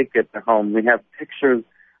hard to make it their home. We have pictures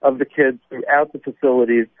of the kids throughout the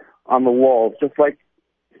facilities on the walls, just like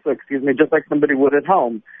somebody would at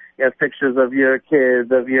home. You have pictures of your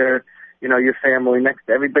kids, of your family next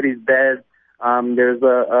to everybody's bed. There's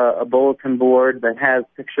a bulletin board that has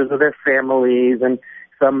pictures of their families, and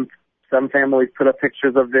some families put up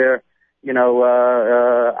pictures of their,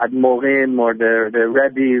 admorim or their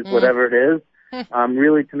rebbes, whatever it is,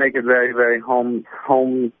 really to make it very, very home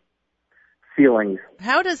feeling.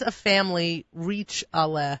 How does a family reach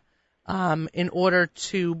Allah in order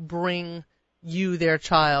to bring you their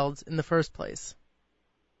child in the first place?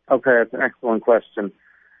 Okay, that's an excellent question.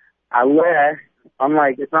 Allah,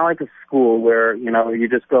 it's not like a school where, you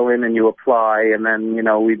just go in and you apply and then,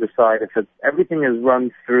 we decide if everything is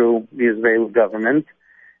run through the Israeli government.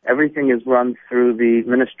 Everything is run through the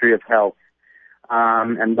Ministry of Health,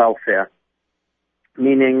 and Welfare.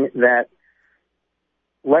 Meaning that,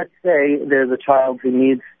 let's say there's a child who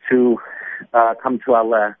needs to, come to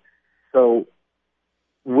Allah. So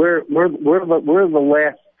we're the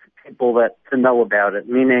last people to know about it,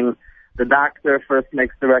 meaning the doctor first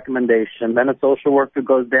makes the recommendation, then a social worker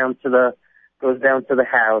goes down to the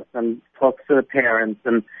house and talks to the parents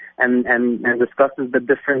and discusses the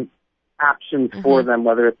different options for them,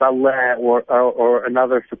 whether it's Allah or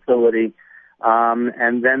another facility,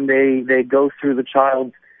 and then they go through the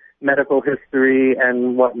child's medical history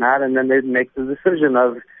and whatnot, and then they make the decision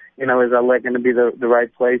of, is Allah going to be the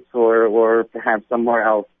right place or perhaps somewhere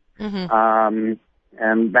else, and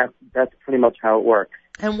that's pretty much how it works.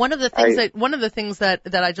 And one of the things that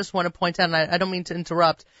I just want to point out, and I don't mean to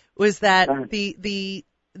interrupt, was that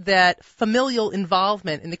that familial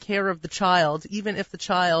involvement in the care of the child, even if the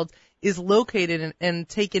child is located and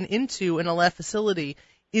taken into an Aleph facility,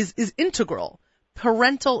 is integral.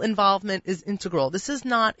 Parental involvement is integral. This is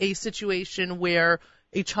not a situation where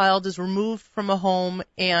a child is removed from a home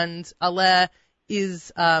and Aleph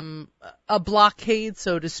is a blockade,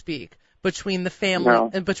 so to speak, between the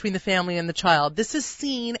family and the child. This is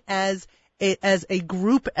seen as a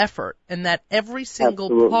group effort, and that every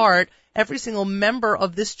single part, every single member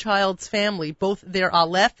of this child's family, both their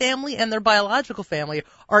Aleph family and their biological family,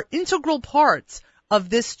 are integral parts of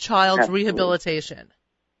this child's rehabilitation.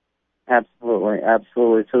 Absolutely.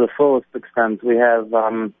 To the fullest extent. We have,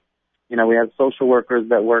 we have social workers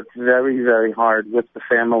that work very, very hard with the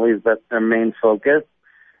families. That's their main focus.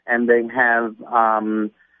 And they have,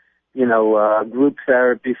 group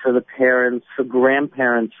therapy for the parents, for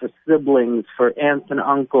grandparents, for siblings, for aunts and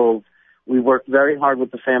uncles. We work very hard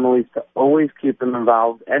with the families to always keep them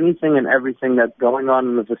involved. Anything and everything that's going on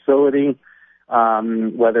in the facility,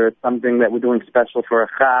 whether it's something that we're doing special for a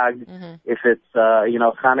Chag, if it's,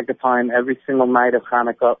 Hanukkah time, every single night of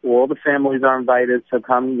Hanukkah, all the families are invited to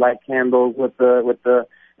come light candles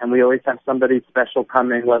and we always have somebody special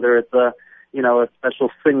coming, whether it's a special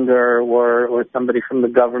singer or somebody from the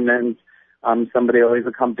government. Somebody always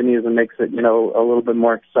accompanies and makes it, a little bit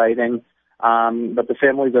more exciting. But the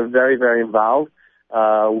families are very, very involved.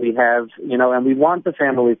 We have, and we want the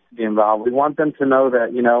families to be involved. We want them to know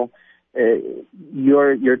that,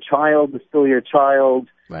 your child is still your child.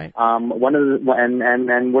 Right. And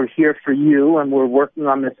we're here for you, and we're working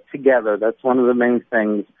on this together. That's one of the main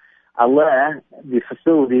things. Allah, the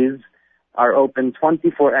facilities are open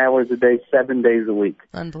 24 hours a day, 7 days a week.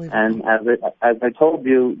 Unbelievable. And as I told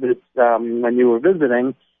you, this, when you were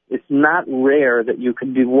visiting, it's not rare that you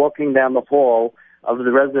could be walking down the hall of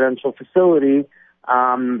the residential facility,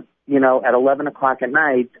 at 11 o'clock at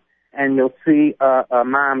night, and you'll see a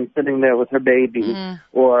mom sitting there with her baby,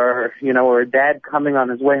 or a dad coming on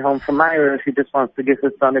his way home from Irish. He just wants to give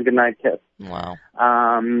his son a goodnight kiss. Wow.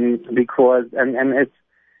 Because it's,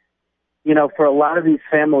 for a lot of these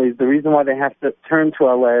families, the reason why they have to turn to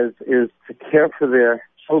Allah is to care for their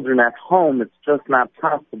children at home, it's just not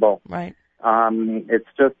possible. Right. It's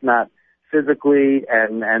just not physically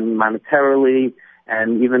and monetarily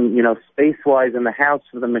and even, space-wise in the house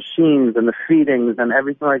for the machines and the feedings and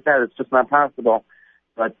everything like that. It's just not possible.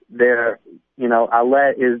 But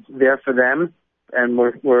Aleh is there for them, and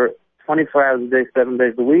we're 24 hours a day, 7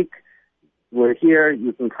 days a week. We're here.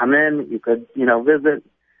 You can come in. You could, visit.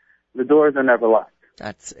 The doors are never locked.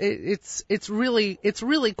 It's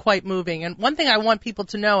really quite moving. And one thing I want people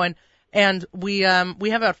to know, and we have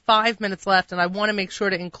about 5 minutes left, and I want to make sure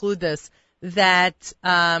to include this, that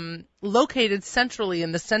located centrally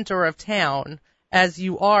in the center of town, as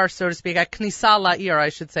you are, so to speak, at Knisa La'ir, I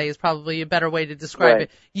should say, is probably a better way to describe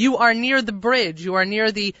it. You are near the bridge. You are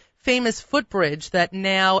near the famous footbridge that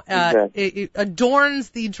now it adorns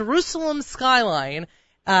the Jerusalem skyline.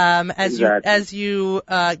 As you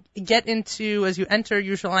enter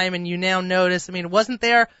Yerushalayim, and you now notice, it wasn't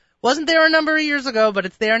there a number of years ago, but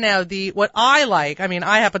it's there now. What I like,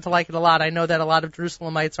 I happen to like it a lot. I know that a lot of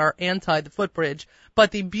Jerusalemites are anti the footbridge,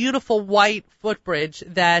 but the beautiful white footbridge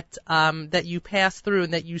that you pass through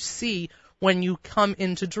and that you see when you come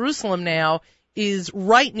into Jerusalem now is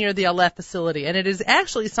right near the Aleh facility, and it is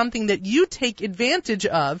actually something that you take advantage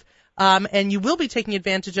of. And you will be taking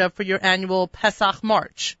advantage of for your annual Pesach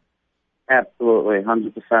March. Absolutely,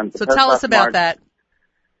 100%. So tell us about that.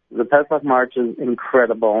 The Pesach March is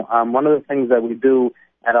incredible. One of the things that we do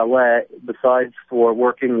at Aleh, besides for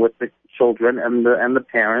working with the children and the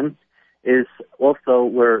parents, is also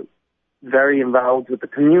we're very involved with the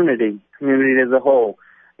community as a whole.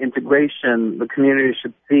 Integration. The community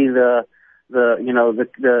should see the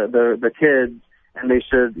kids, and they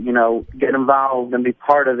should, get involved and be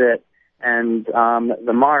part of it. And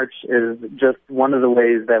the march is just one of the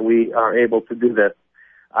ways that we are able to do this.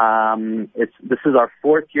 This is our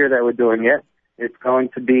 4th year that we're doing it. It's going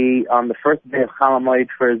to be on the first day of Chol Hamoed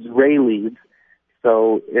for Israelis.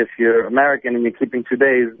 So if you're American and you're keeping 2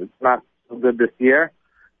 days, it's not so good this year.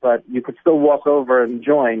 But you could still walk over and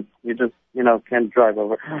join. You just, can't drive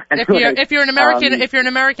over. Anyway, if you're an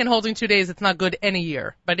American holding 2 days, it's not good any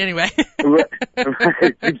year. But anyway. Right,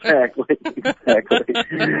 exactly.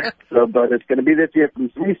 So, but it's going to be this year from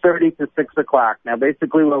 3:30 to 6 o'clock. Now,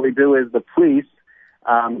 basically what we do is the police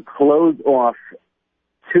close off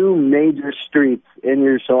 2 major streets in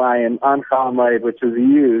Yerushalayim on Chol Hamoed, which is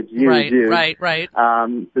huge, right.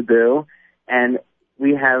 To do. And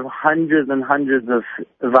we have hundreds and hundreds of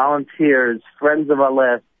volunteers, friends of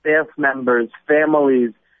Aleh, staff members,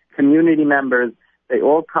 families, community members. They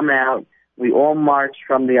all come out. We all march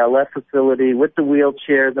from the Aleh facility with the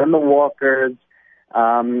wheelchairs and the walkers,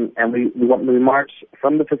 and we march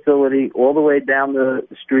from the facility all the way down the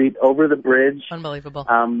street over the bridge. Unbelievable.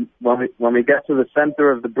 When we get to the center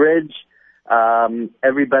of the bridge,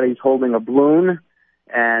 everybody's holding a balloon.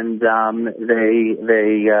 And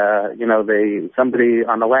somebody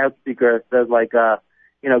on the loudspeaker says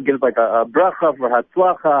gives a bracha for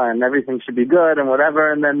hatzlacha, and everything should be good and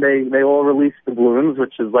whatever, and then they all release the balloons,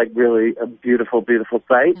 which is really a beautiful, beautiful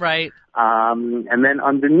sight. Right. And then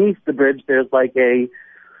underneath the bridge, there's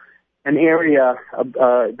an area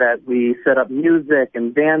that we set up music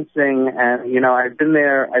and dancing, and I've been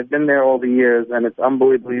there all the years, and it's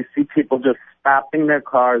unbelievable. You see people just stopping their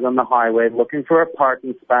cars on the highway, looking for a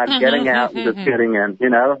parking spot, getting out and just getting in.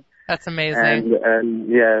 That's amazing. And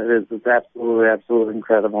yeah, it's absolutely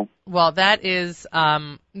incredible. Well, that is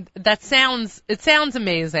it sounds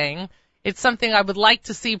amazing. It's something I would like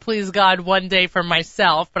to see, please God, one day for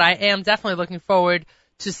myself, but I am definitely looking forward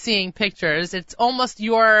to seeing pictures. It's almost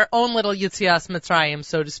your own little Yetzias Mitzrayim,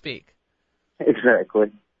 so to speak.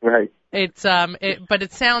 Exactly. Right. But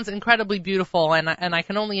it sounds incredibly beautiful, and I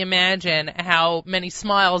can only imagine how many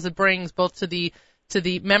smiles it brings both to the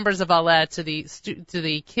members of Aleh, to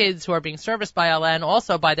the kids who are being serviced by Aleh, and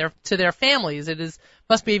also to their families.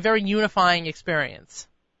 Must be a very unifying experience.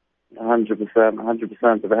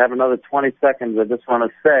 100%. If I have another 20 seconds, I just want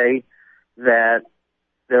to say that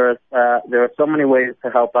there are so many ways to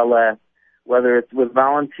help Aleh, whether it's with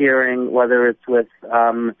volunteering, whether it's with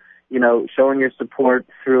showing your support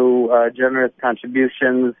through generous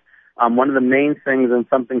contributions. One of the main things, and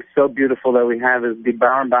something so beautiful that we have, is the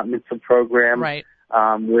Bar and Bat Mitzvah program. Right.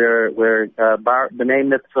 Where B'nai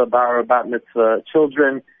Mitzvah, Bar Bat Mitzvah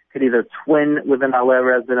children could either twin with an Aleh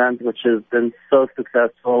resident, which has been so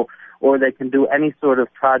successful, or they can do any sort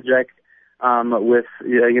of project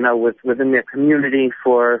within their community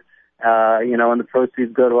for and the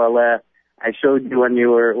proceeds go to Aleh. I showed you when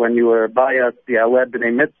you were by us the Aleh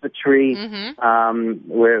B'nai Mitzvah tree,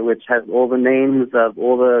 which has all the names of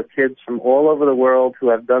all the kids from all over the world who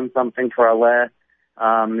have done something for Aleh.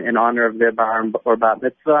 in honor of their bar or bat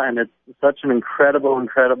mitzvah, and it's such an incredible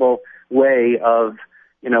way of,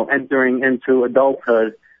 entering into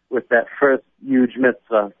adulthood with that first huge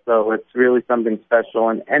mitzvah. So it's really something special.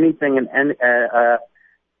 And anything and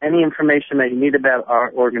any information that you need about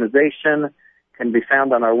our organization can be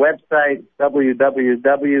found on our website, www.aleh.org.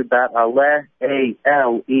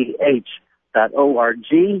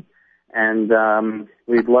 And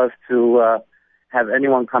we'd love to have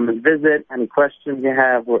anyone come and visit. Any questions you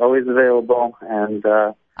have, we're always available. And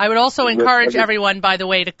I would also encourage everyone, by the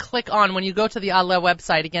way, to click on, when you go to the Aleh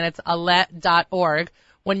website, again, it's aleh.org.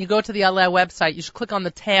 When you go to the Aleh website, you should click on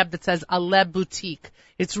the tab that says Aleh Boutique.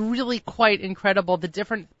 It's really quite incredible, the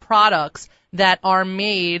different products that are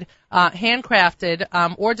made, handcrafted,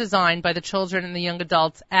 or designed by the children and the young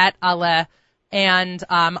adults at Aleh. And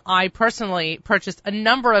I personally purchased a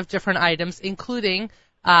number of different items, including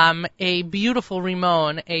a beautiful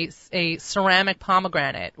Rimon, a ceramic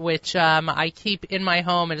pomegranate, which I keep in my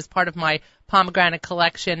home. It is part of my pomegranate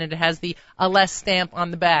collection, and it has the Aleh stamp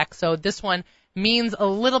on the back. So this one means a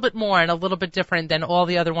little bit more and a little bit different than all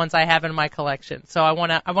the other ones I have in my collection. So I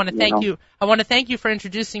want to thank you. I want to thank you for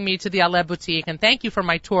introducing me to the Aleh Boutique, and thank you for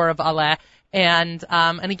my tour of Aleh. And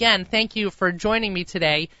again, thank you for joining me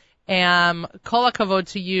today. Kol hakavod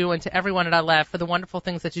to you and to everyone at Aleh for the wonderful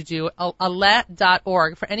things that you do.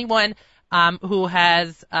 Aleh.org. For anyone who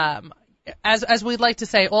has, as we'd like to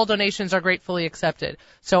say, all donations are gratefully accepted.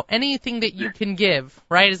 So anything that you can give,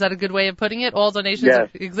 right? Is that a good way of putting it? All donations, yes.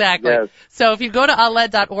 Exactly. Yes. So if you go to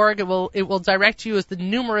aleh.org, it will direct you as the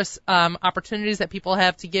numerous opportunities that people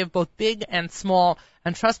have to give, both big and small.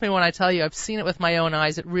 And trust me when I tell you, I've seen it with my own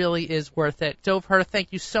eyes. It really is worth it. Dov Her,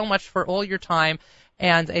 thank you so much for all your time.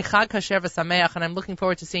 And a Chag Kasher v'Sameach, and I'm looking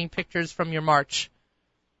forward to seeing pictures from your march.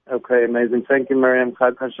 Okay, amazing. Thank you, Miriam.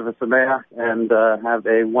 Chag Kasher v'Sameach, and have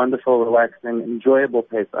a wonderful, relaxing, enjoyable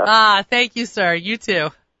Pesach. Thank you, sir. You too.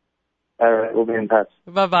 All right, we'll be in touch.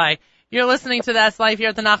 Bye-bye. You're listening to That's Life here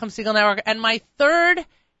at the Nachum Segal Network, and my third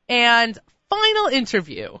and final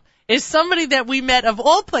interview is somebody that we met, of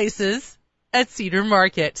all places, at Cedar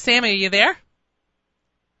Market. Sammy, are you there?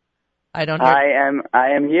 I don't hear. I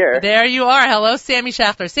am here. There you are. Hello, Sammy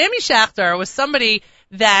Schachter. Sammy Schachter was somebody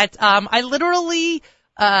that I literally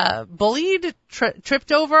bullied,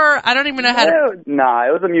 tripped over. I don't even know how to... No,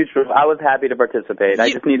 it was a mutual. I was happy to participate.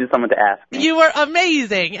 I just needed someone to ask me. You were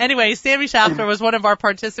amazing. Anyway, Sammy Schachter was one of our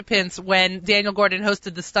participants when Daniel Gordon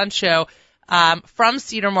hosted the stunt show from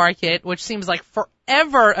Cedar Market, which seems like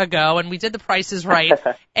forever ago, and we did The Price is Right.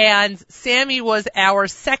 And Sammy was our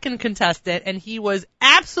second contestant, and he was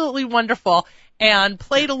absolutely wonderful and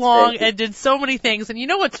played along and did so many things. And you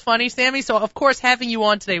know what's funny, Sammy? So, of course, having you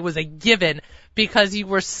on today was a given because you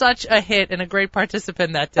were such a hit and a great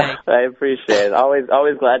participant that day. I appreciate it. Always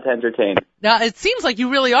glad to entertain. Now, it seems like you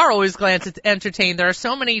really are always glad to entertain. There are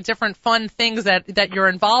so many different fun things that you're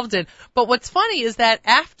involved in. But what's funny is that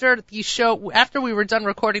after we were done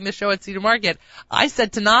recording the show at Cedar Market, I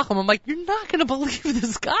said to Nachum, I'm like, you're not going to believe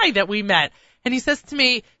this guy that we met. And he says to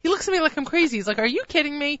me, he looks at me like I'm crazy. He's like, are you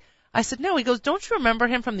kidding me? I said, no. He goes, don't you remember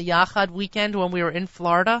him from the Yachad weekend when we were in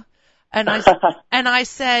Florida? And I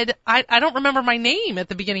said, I don't remember my name at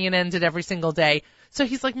the beginning and ended every single day. So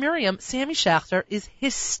he's like, Miriam, Sammy Schachter is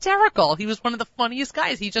hysterical. He was one of the funniest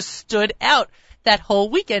guys. He just stood out that whole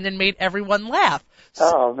weekend and made everyone laugh.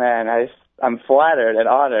 Oh, man, I'm flattered and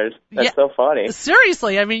honored. That's so funny.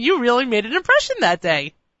 Seriously, I mean, you really made an impression that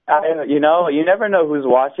day. You never know who's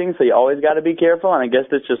watching, so you always got to be careful, and I guess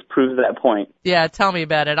this just proves that point. Yeah, tell me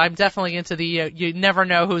about it. I'm definitely into the you never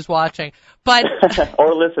know who's watching. But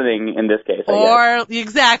or listening in this case,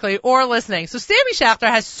 Exactly, or listening. So Sammy Schachter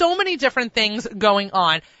has so many different things going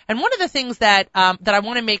on. And one of the things that I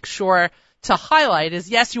want to make sure to highlight is,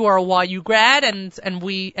 yes, you are a YU grad, and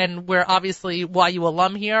we're obviously YU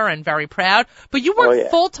alum here and very proud, but you work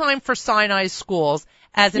full-time for Sinai Schools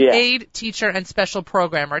as an aide, teacher, and special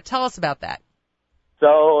programmer. Tell us about that.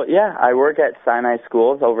 So, I work at Sinai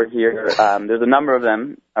Schools over here. There's a number of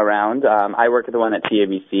them around. I work at the one at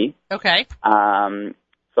TABC. Okay.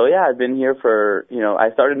 I've been here for,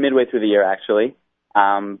 I started midway through the year, actually.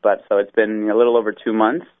 So it's been a little over 2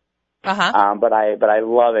 months. Uh-huh. But I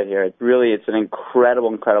love it here. It's an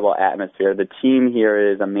incredible atmosphere. The team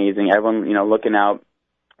here is amazing. Everyone, looking out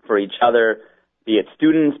for each other, be it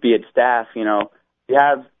students, be it staff, You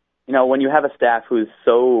have, when you have a staff who's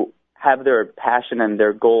have their passion and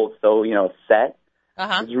their goals so, set,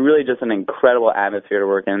 it's really just an incredible atmosphere to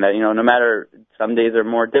work in that, no matter, some days are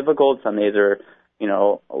more difficult, some days are,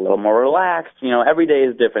 a little more relaxed, every day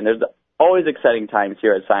is different. There's always exciting times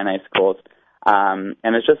here at Sinai Schools. And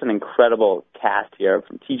it's just an incredible cast here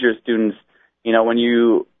from teachers, students, you know, when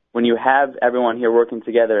you have everyone here working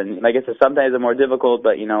together, and like I said, sometimes they're more difficult,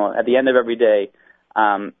 but, you know, at the end of every day,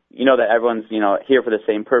 you know that everyone's, you know, here for the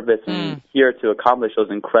same purpose and here to accomplish those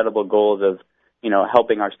incredible goals of, you know,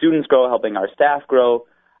 helping our students grow, helping our staff grow.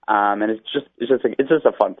 And it's just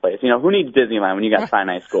a fun place. You know, who needs Disneyland when you got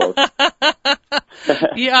Sinai schools?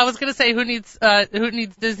 Yeah, I was going to say who needs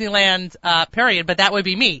Disneyland, period, but that would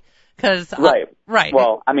be me. Right.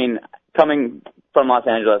 Well, I mean, coming from Los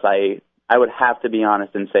Angeles, I would have to be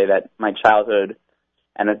honest and say that my childhood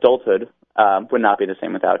and adulthood would not be the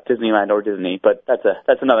same without Disneyland or Disney, but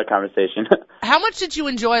that's another conversation. How much did you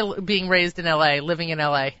enjoy being raised in LA, living in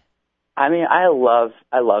LA? I mean, I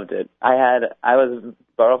loved it. I was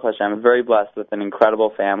Baruch Hashem, very blessed with an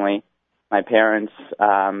incredible family. My parents,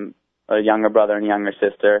 a younger brother and younger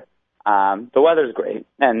sister. The weather's great,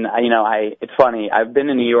 and you know, it's funny. I've been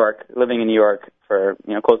in New York, living in New York for,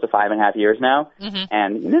 you know, close to 5.5 years now,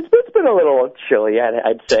 and it's been a little chilly,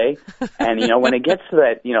 I'd say. And you know, when it gets to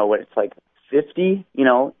that, you know, when it's like 50, you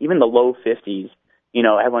know, even the low 50s, you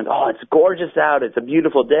know, everyone's, oh, it's gorgeous out, it's a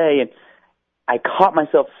beautiful day, and I caught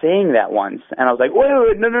myself saying that once, and I was like, wait,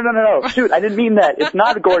 no, shoot, I didn't mean that. It's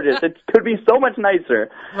not gorgeous. It could be so much nicer,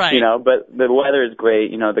 right? You know, but the weather is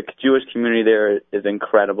great. You know, the Jewish community there is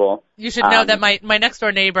incredible. You should know that my next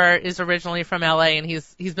door neighbor is originally from LA, and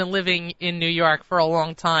he's been living in New York for a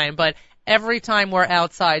long time. But every time we're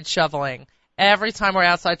outside shoveling,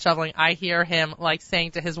 I hear him like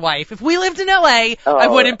saying to his wife, "If we lived in LA, I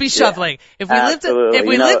wouldn't be shoveling. Yeah, If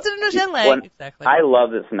we lived in LA, exactly." I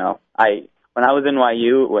love the snow. When I was in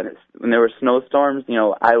YU, when there were snowstorms, you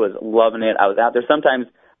know, I was loving it. I was out there. Sometimes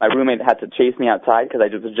my roommate had to chase me outside because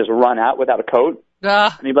I would just run out without a coat.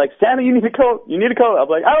 And he'd be like, "Santa, you need a coat. You need a coat."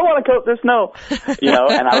 I'd be like, "I don't want a coat. There's snow." You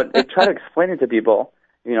know, and I would try to explain it to people.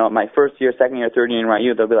 You know, my first year, second year, third year in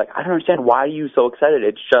YU, they'll be like, "I don't understand. Why are you so excited?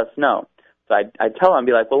 It's just snow." So I'd tell them, I'd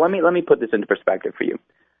be like, "Well, let me put this into perspective for you.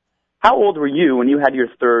 How old were you when you had your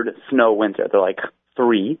third snow winter?" They're like,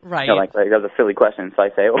 3. Right. You know, like that's a silly question. So I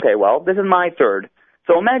say, okay, well, this is my third.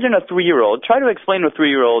 So imagine a 3-year-old. Try to explain to a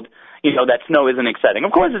 3-year-old, you know, that snow isn't exciting.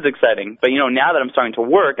 Of course it's exciting. But, you know, now that I'm starting to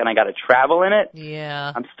work and I got to travel in it, yeah,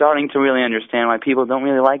 I'm starting to really understand why people don't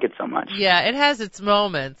really like it so much. Yeah, it has its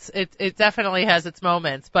moments. It definitely has its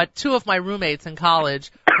moments. But 2 of my roommates in college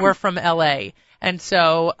were from LA. And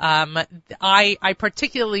so I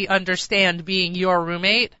particularly understand being your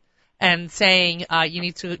roommate and saying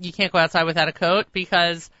you can't go outside without a coat,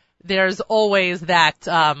 because there's always that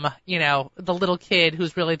you know, the little kid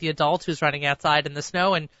who's really the adult who's running outside in the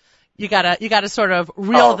snow, and you gotta sort of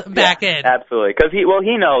reel them back in. Absolutely, because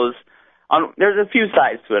he knows. There's a few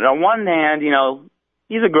sides to it. On one hand, you know,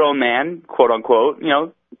 he's a grown man, quote unquote. You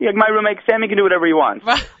know, like my roommate Sammy can do whatever he wants.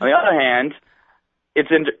 On the other hand, it's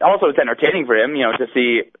entertaining for him, you know, to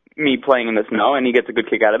see me playing in the snow, and he gets a good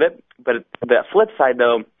kick out of it. But the flip side,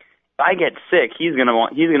 though, if I get sick, he's gonna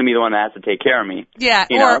be the one that has to take care of me. Yeah,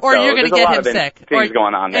 or you're gonna get him sick. Things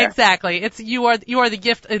going on there. Exactly. You are the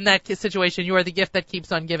gift in that situation. You are the gift that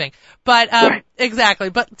keeps on giving. But right. Exactly.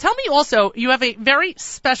 But tell me also, you have a very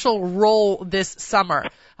special role this summer.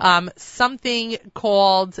 Something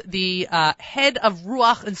called the head of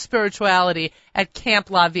Ruach and Spirituality at Camp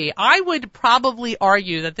La Vie. I would probably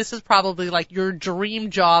argue that this is probably like your dream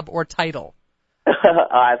job or title.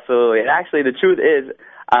 Absolutely. And actually, the truth is,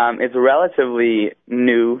 it's a relatively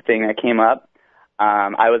new thing that came up.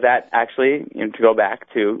 I was at, actually, you know, to go back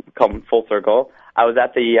to come full circle, I was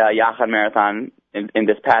at the Yachad Marathon in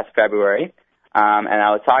this past February, and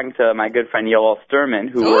I was talking to my good friend Yoel Sturman,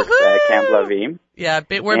 who works at Camp La Vie. Yeah,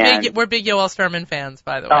 we're big Yoel Sturman fans,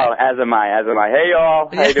 by the way. Oh, as am I. Hey,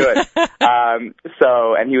 Yoel, how you doing?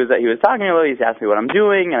 And he was talking a little. He asked me what I'm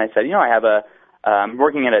doing, and I said, you know, I have I'm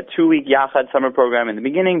working at a 2-week Yachad summer program in the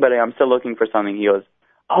beginning, but I'm still looking for something. He goes,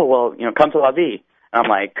 oh, well, you know, come to La Vie. And I'm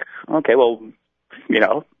like, okay, well, you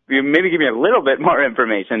know, maybe give me a little bit more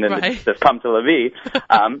information than just come to La Vie.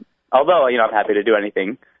 Although, you know, I'm happy to do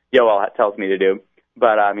anything Yoel tells me to do.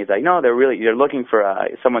 But he's like, no, they're looking for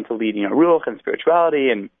someone to lead, you know, Ruach and spirituality,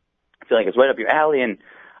 and I feel like it's right up your alley. And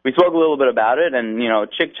we spoke a little bit about it, and, you know,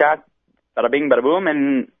 chick-chack, bada-bing, bada-boom,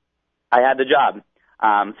 and I had the job.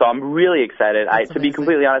 So I'm really excited. To be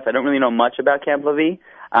completely honest, I don't really know much about Camp La Vie.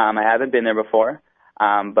 I haven't been there before.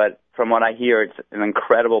 But from what I hear, it's an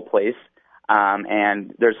incredible place,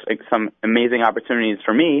 and there's some amazing opportunities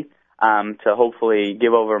for me to hopefully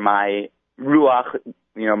give over my ruach.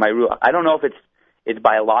 You know, my ruach. I don't know if it's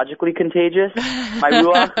biologically contagious, my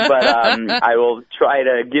ruach, but I will try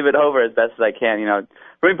to give it over as best as I can. You know,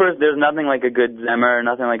 for me personally, there's nothing like a good Zemer,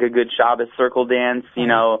 nothing like a good Shabbos circle dance. You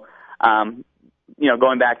know,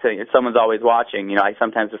 going back to if someone's always watching, I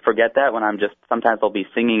sometimes forget that when sometimes I'll be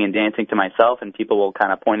singing and dancing to myself, and people will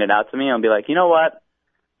kind of point it out to me and be like, you know what?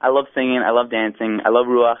 I love singing, I love dancing, I love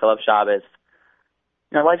Ruach, I love Shabbos.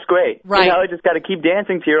 Life's great. Right. You just got to keep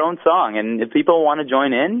dancing to your own song, and if people want to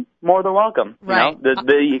join in, more than welcome. Right.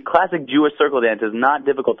 The classic Jewish circle dance is not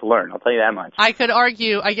difficult to learn. I'll tell you that much. I could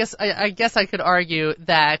argue. I guess I could argue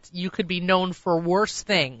that you could be known for worse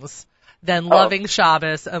things than loving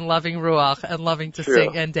Shabbos and loving Ruach and loving to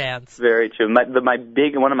sing and dance. Very true. One of my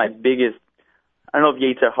biggest, I don't know if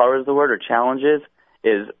Yetzer Hara is the word or challenges,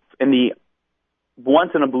 is in the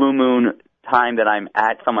once in a blue moon time that I'm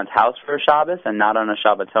at someone's house for a Shabbos and not on a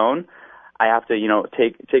Shabbaton, I have to,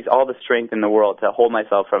 it takes all the strength in the world to hold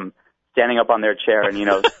myself from standing up on their chair and,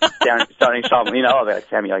 starting Shabbos, like,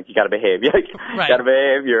 Sammy, you gotta behave. You gotta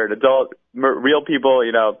behave, you're an adult, real people,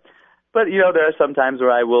 But, there are some times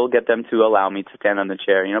where I will get them to allow me to stand on the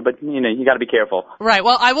chair, but, you gotta be careful. Right,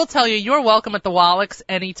 well, I will tell you, you're welcome at the Wallachs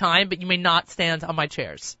anytime, but you may not stand on my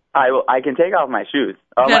chairs. I can take off my shoes.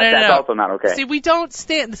 Oh, no, that's no. also not okay. See, we don't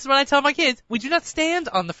stand. This is what I tell my kids. We do not stand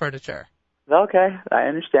on the furniture. Okay, I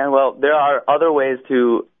understand. Well, there are other ways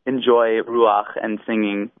to enjoy Ruach and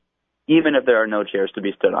singing, even if there are no chairs to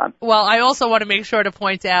be stood on. Well, I also want to make sure to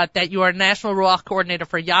point out that you are National Ruach Coordinator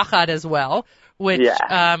for Yachad as well, which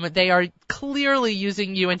they are clearly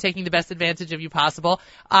using you and taking the best advantage of you possible.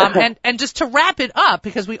 And just to wrap it up,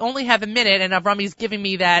 because we only have a minute, and Avrami's giving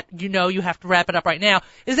me that, you have to wrap it up right now,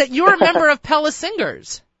 is that you're a member of Pella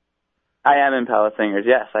Singers. I am in Pella Singers,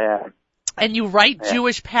 yes, I am. And you write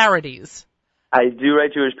Jewish parodies. I do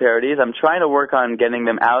write Jewish parodies. I'm trying to work on getting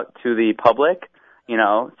them out to the public.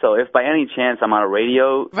 So if by any chance I'm on a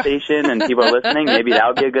radio station and people are listening, maybe that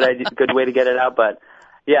would be a good way to get it out. But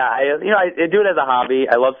yeah, I do it as a hobby.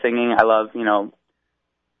 I love singing. I love,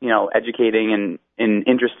 educating in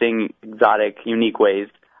interesting, exotic, unique ways.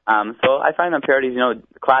 So I find the parodies,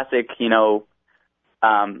 classic, hit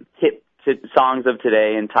songs of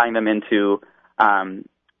today and tying them into,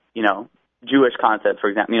 Jewish concepts. For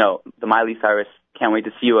example, the Miley Cyrus "Can't Wait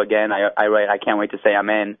to See You Again." I write "I Can't Wait to Say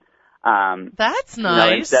Amen." That's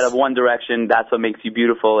nice. Instead of One Direction, "That's What Makes You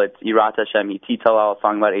Beautiful," it's Yirat Hashem Titalal, a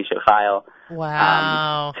song about Eshet Chayil.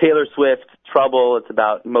 Wow. Taylor Swift, "Trouble," it's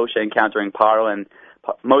about Moshe encountering Paro, and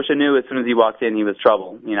Moshe knew as soon as he walked in he was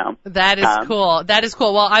trouble, That is cool. That is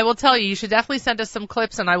cool. Well, I will tell you should definitely send us some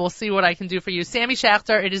clips, and I will see what I can do for you. Sammy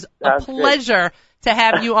Schachter, it is a pleasure to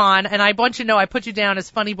have you on, and I want you to know I put you down as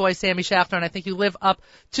funny boy Sammy Schachter, and I think you live up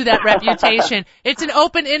to that reputation. It's an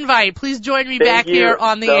open invite. Please join me back here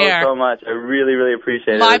on the air. Thank you so much. I really, really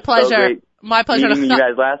appreciate it. My pleasure. So great My pleasure. meeting you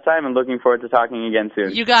guys last time and looking forward to talking again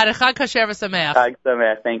soon. You got it. Chag Kasher v'Sameach. Chag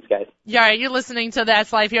Sameach. Thanks, guys. Yeah, all right, you're listening to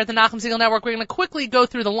That's Life here at the Nachum Segal Network. We're going to quickly go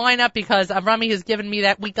through the lineup because Avrami has given me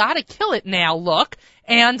that we got to kill it now look.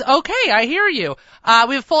 And okay, I hear you. We have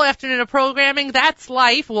a full afternoon of programming. That's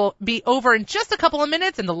Life will be over in just a couple of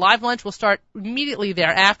minutes, and the live lunch will start immediately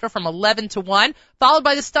thereafter from 11 to 1, followed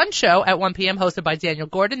by the Stunt Show at 1 p.m. hosted by Daniel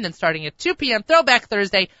Gordon. Then starting at 2 p.m. Throwback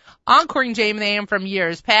Thursday, encoring JM and the AM from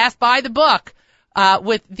years past by the book.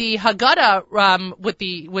 With the Haggadah,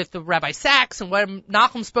 with the Rabbi Sachs, and when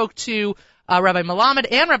Nachum spoke to Rabbi Melamed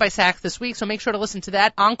and Rabbi Sachs this week, so make sure to listen to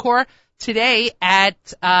that encore today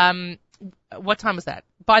at what time was that?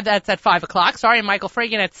 That's at 5 o'clock. Sorry, and Michael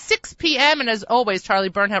Fragan at 6 p.m. And as always, Charlie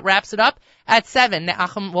Bernhardt wraps it up at 7.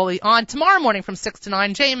 Nachum will be on tomorrow morning from 6 to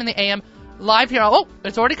 9. JM in the AM live here. Oh,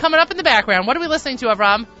 it's already coming up in the background. What are we listening to,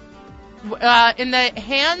 Avram? In the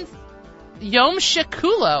hands, Yom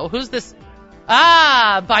Shekulo. Who's this?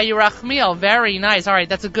 By Yerachmiel. Very nice. All right,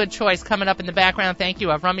 that's a good choice coming up in the background. Thank you,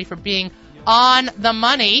 Avrami, for being on the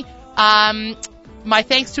money. My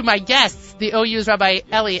thanks to my guests, the OU's Rabbi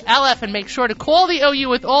Eli Elef, and make sure to call the OU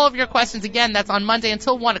with all of your questions. Again, that's on Monday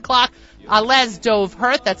until 1 o'clock. Alez Dov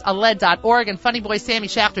Hurt, that's aled.org, and Funny Boy Sammy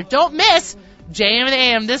Schachter. Don't miss JM and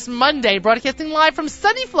AM this Monday, broadcasting live from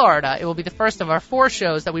sunny Florida. It will be the first of our 4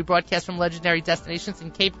 shows that we broadcast from legendary destinations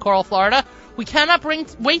in Cape Coral, Florida. We cannot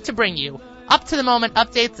wait to bring you up-to-the-moment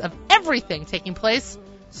updates of everything taking place,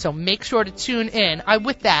 so make sure to tune in.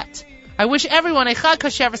 With that, I wish everyone a Chag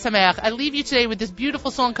Kasher v'Sameach. I leave you today with this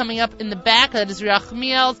beautiful song coming up in the back. That is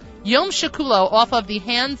Yerachmiel's Yom Shekulo off of the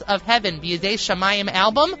Hands of Heaven, B'Yedei Shamayim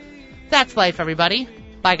album. That's Life, everybody.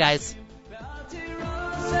 Bye, guys.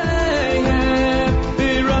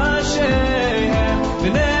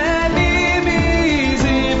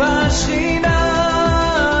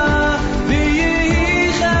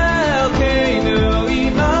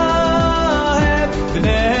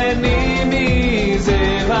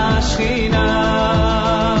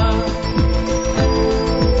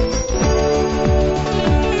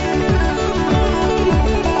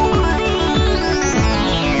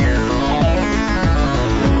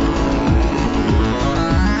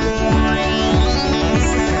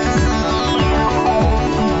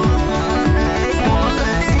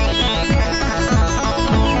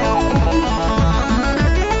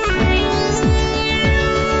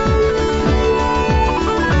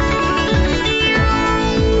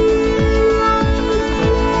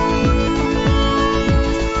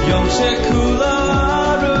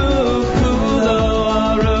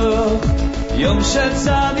 יום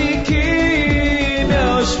שצדיקים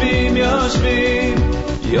יושבים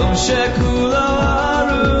יום שכולו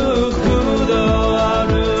ערוך כולו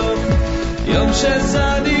ערוך יום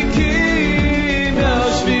שצדיקים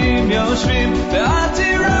יושבים ועתיד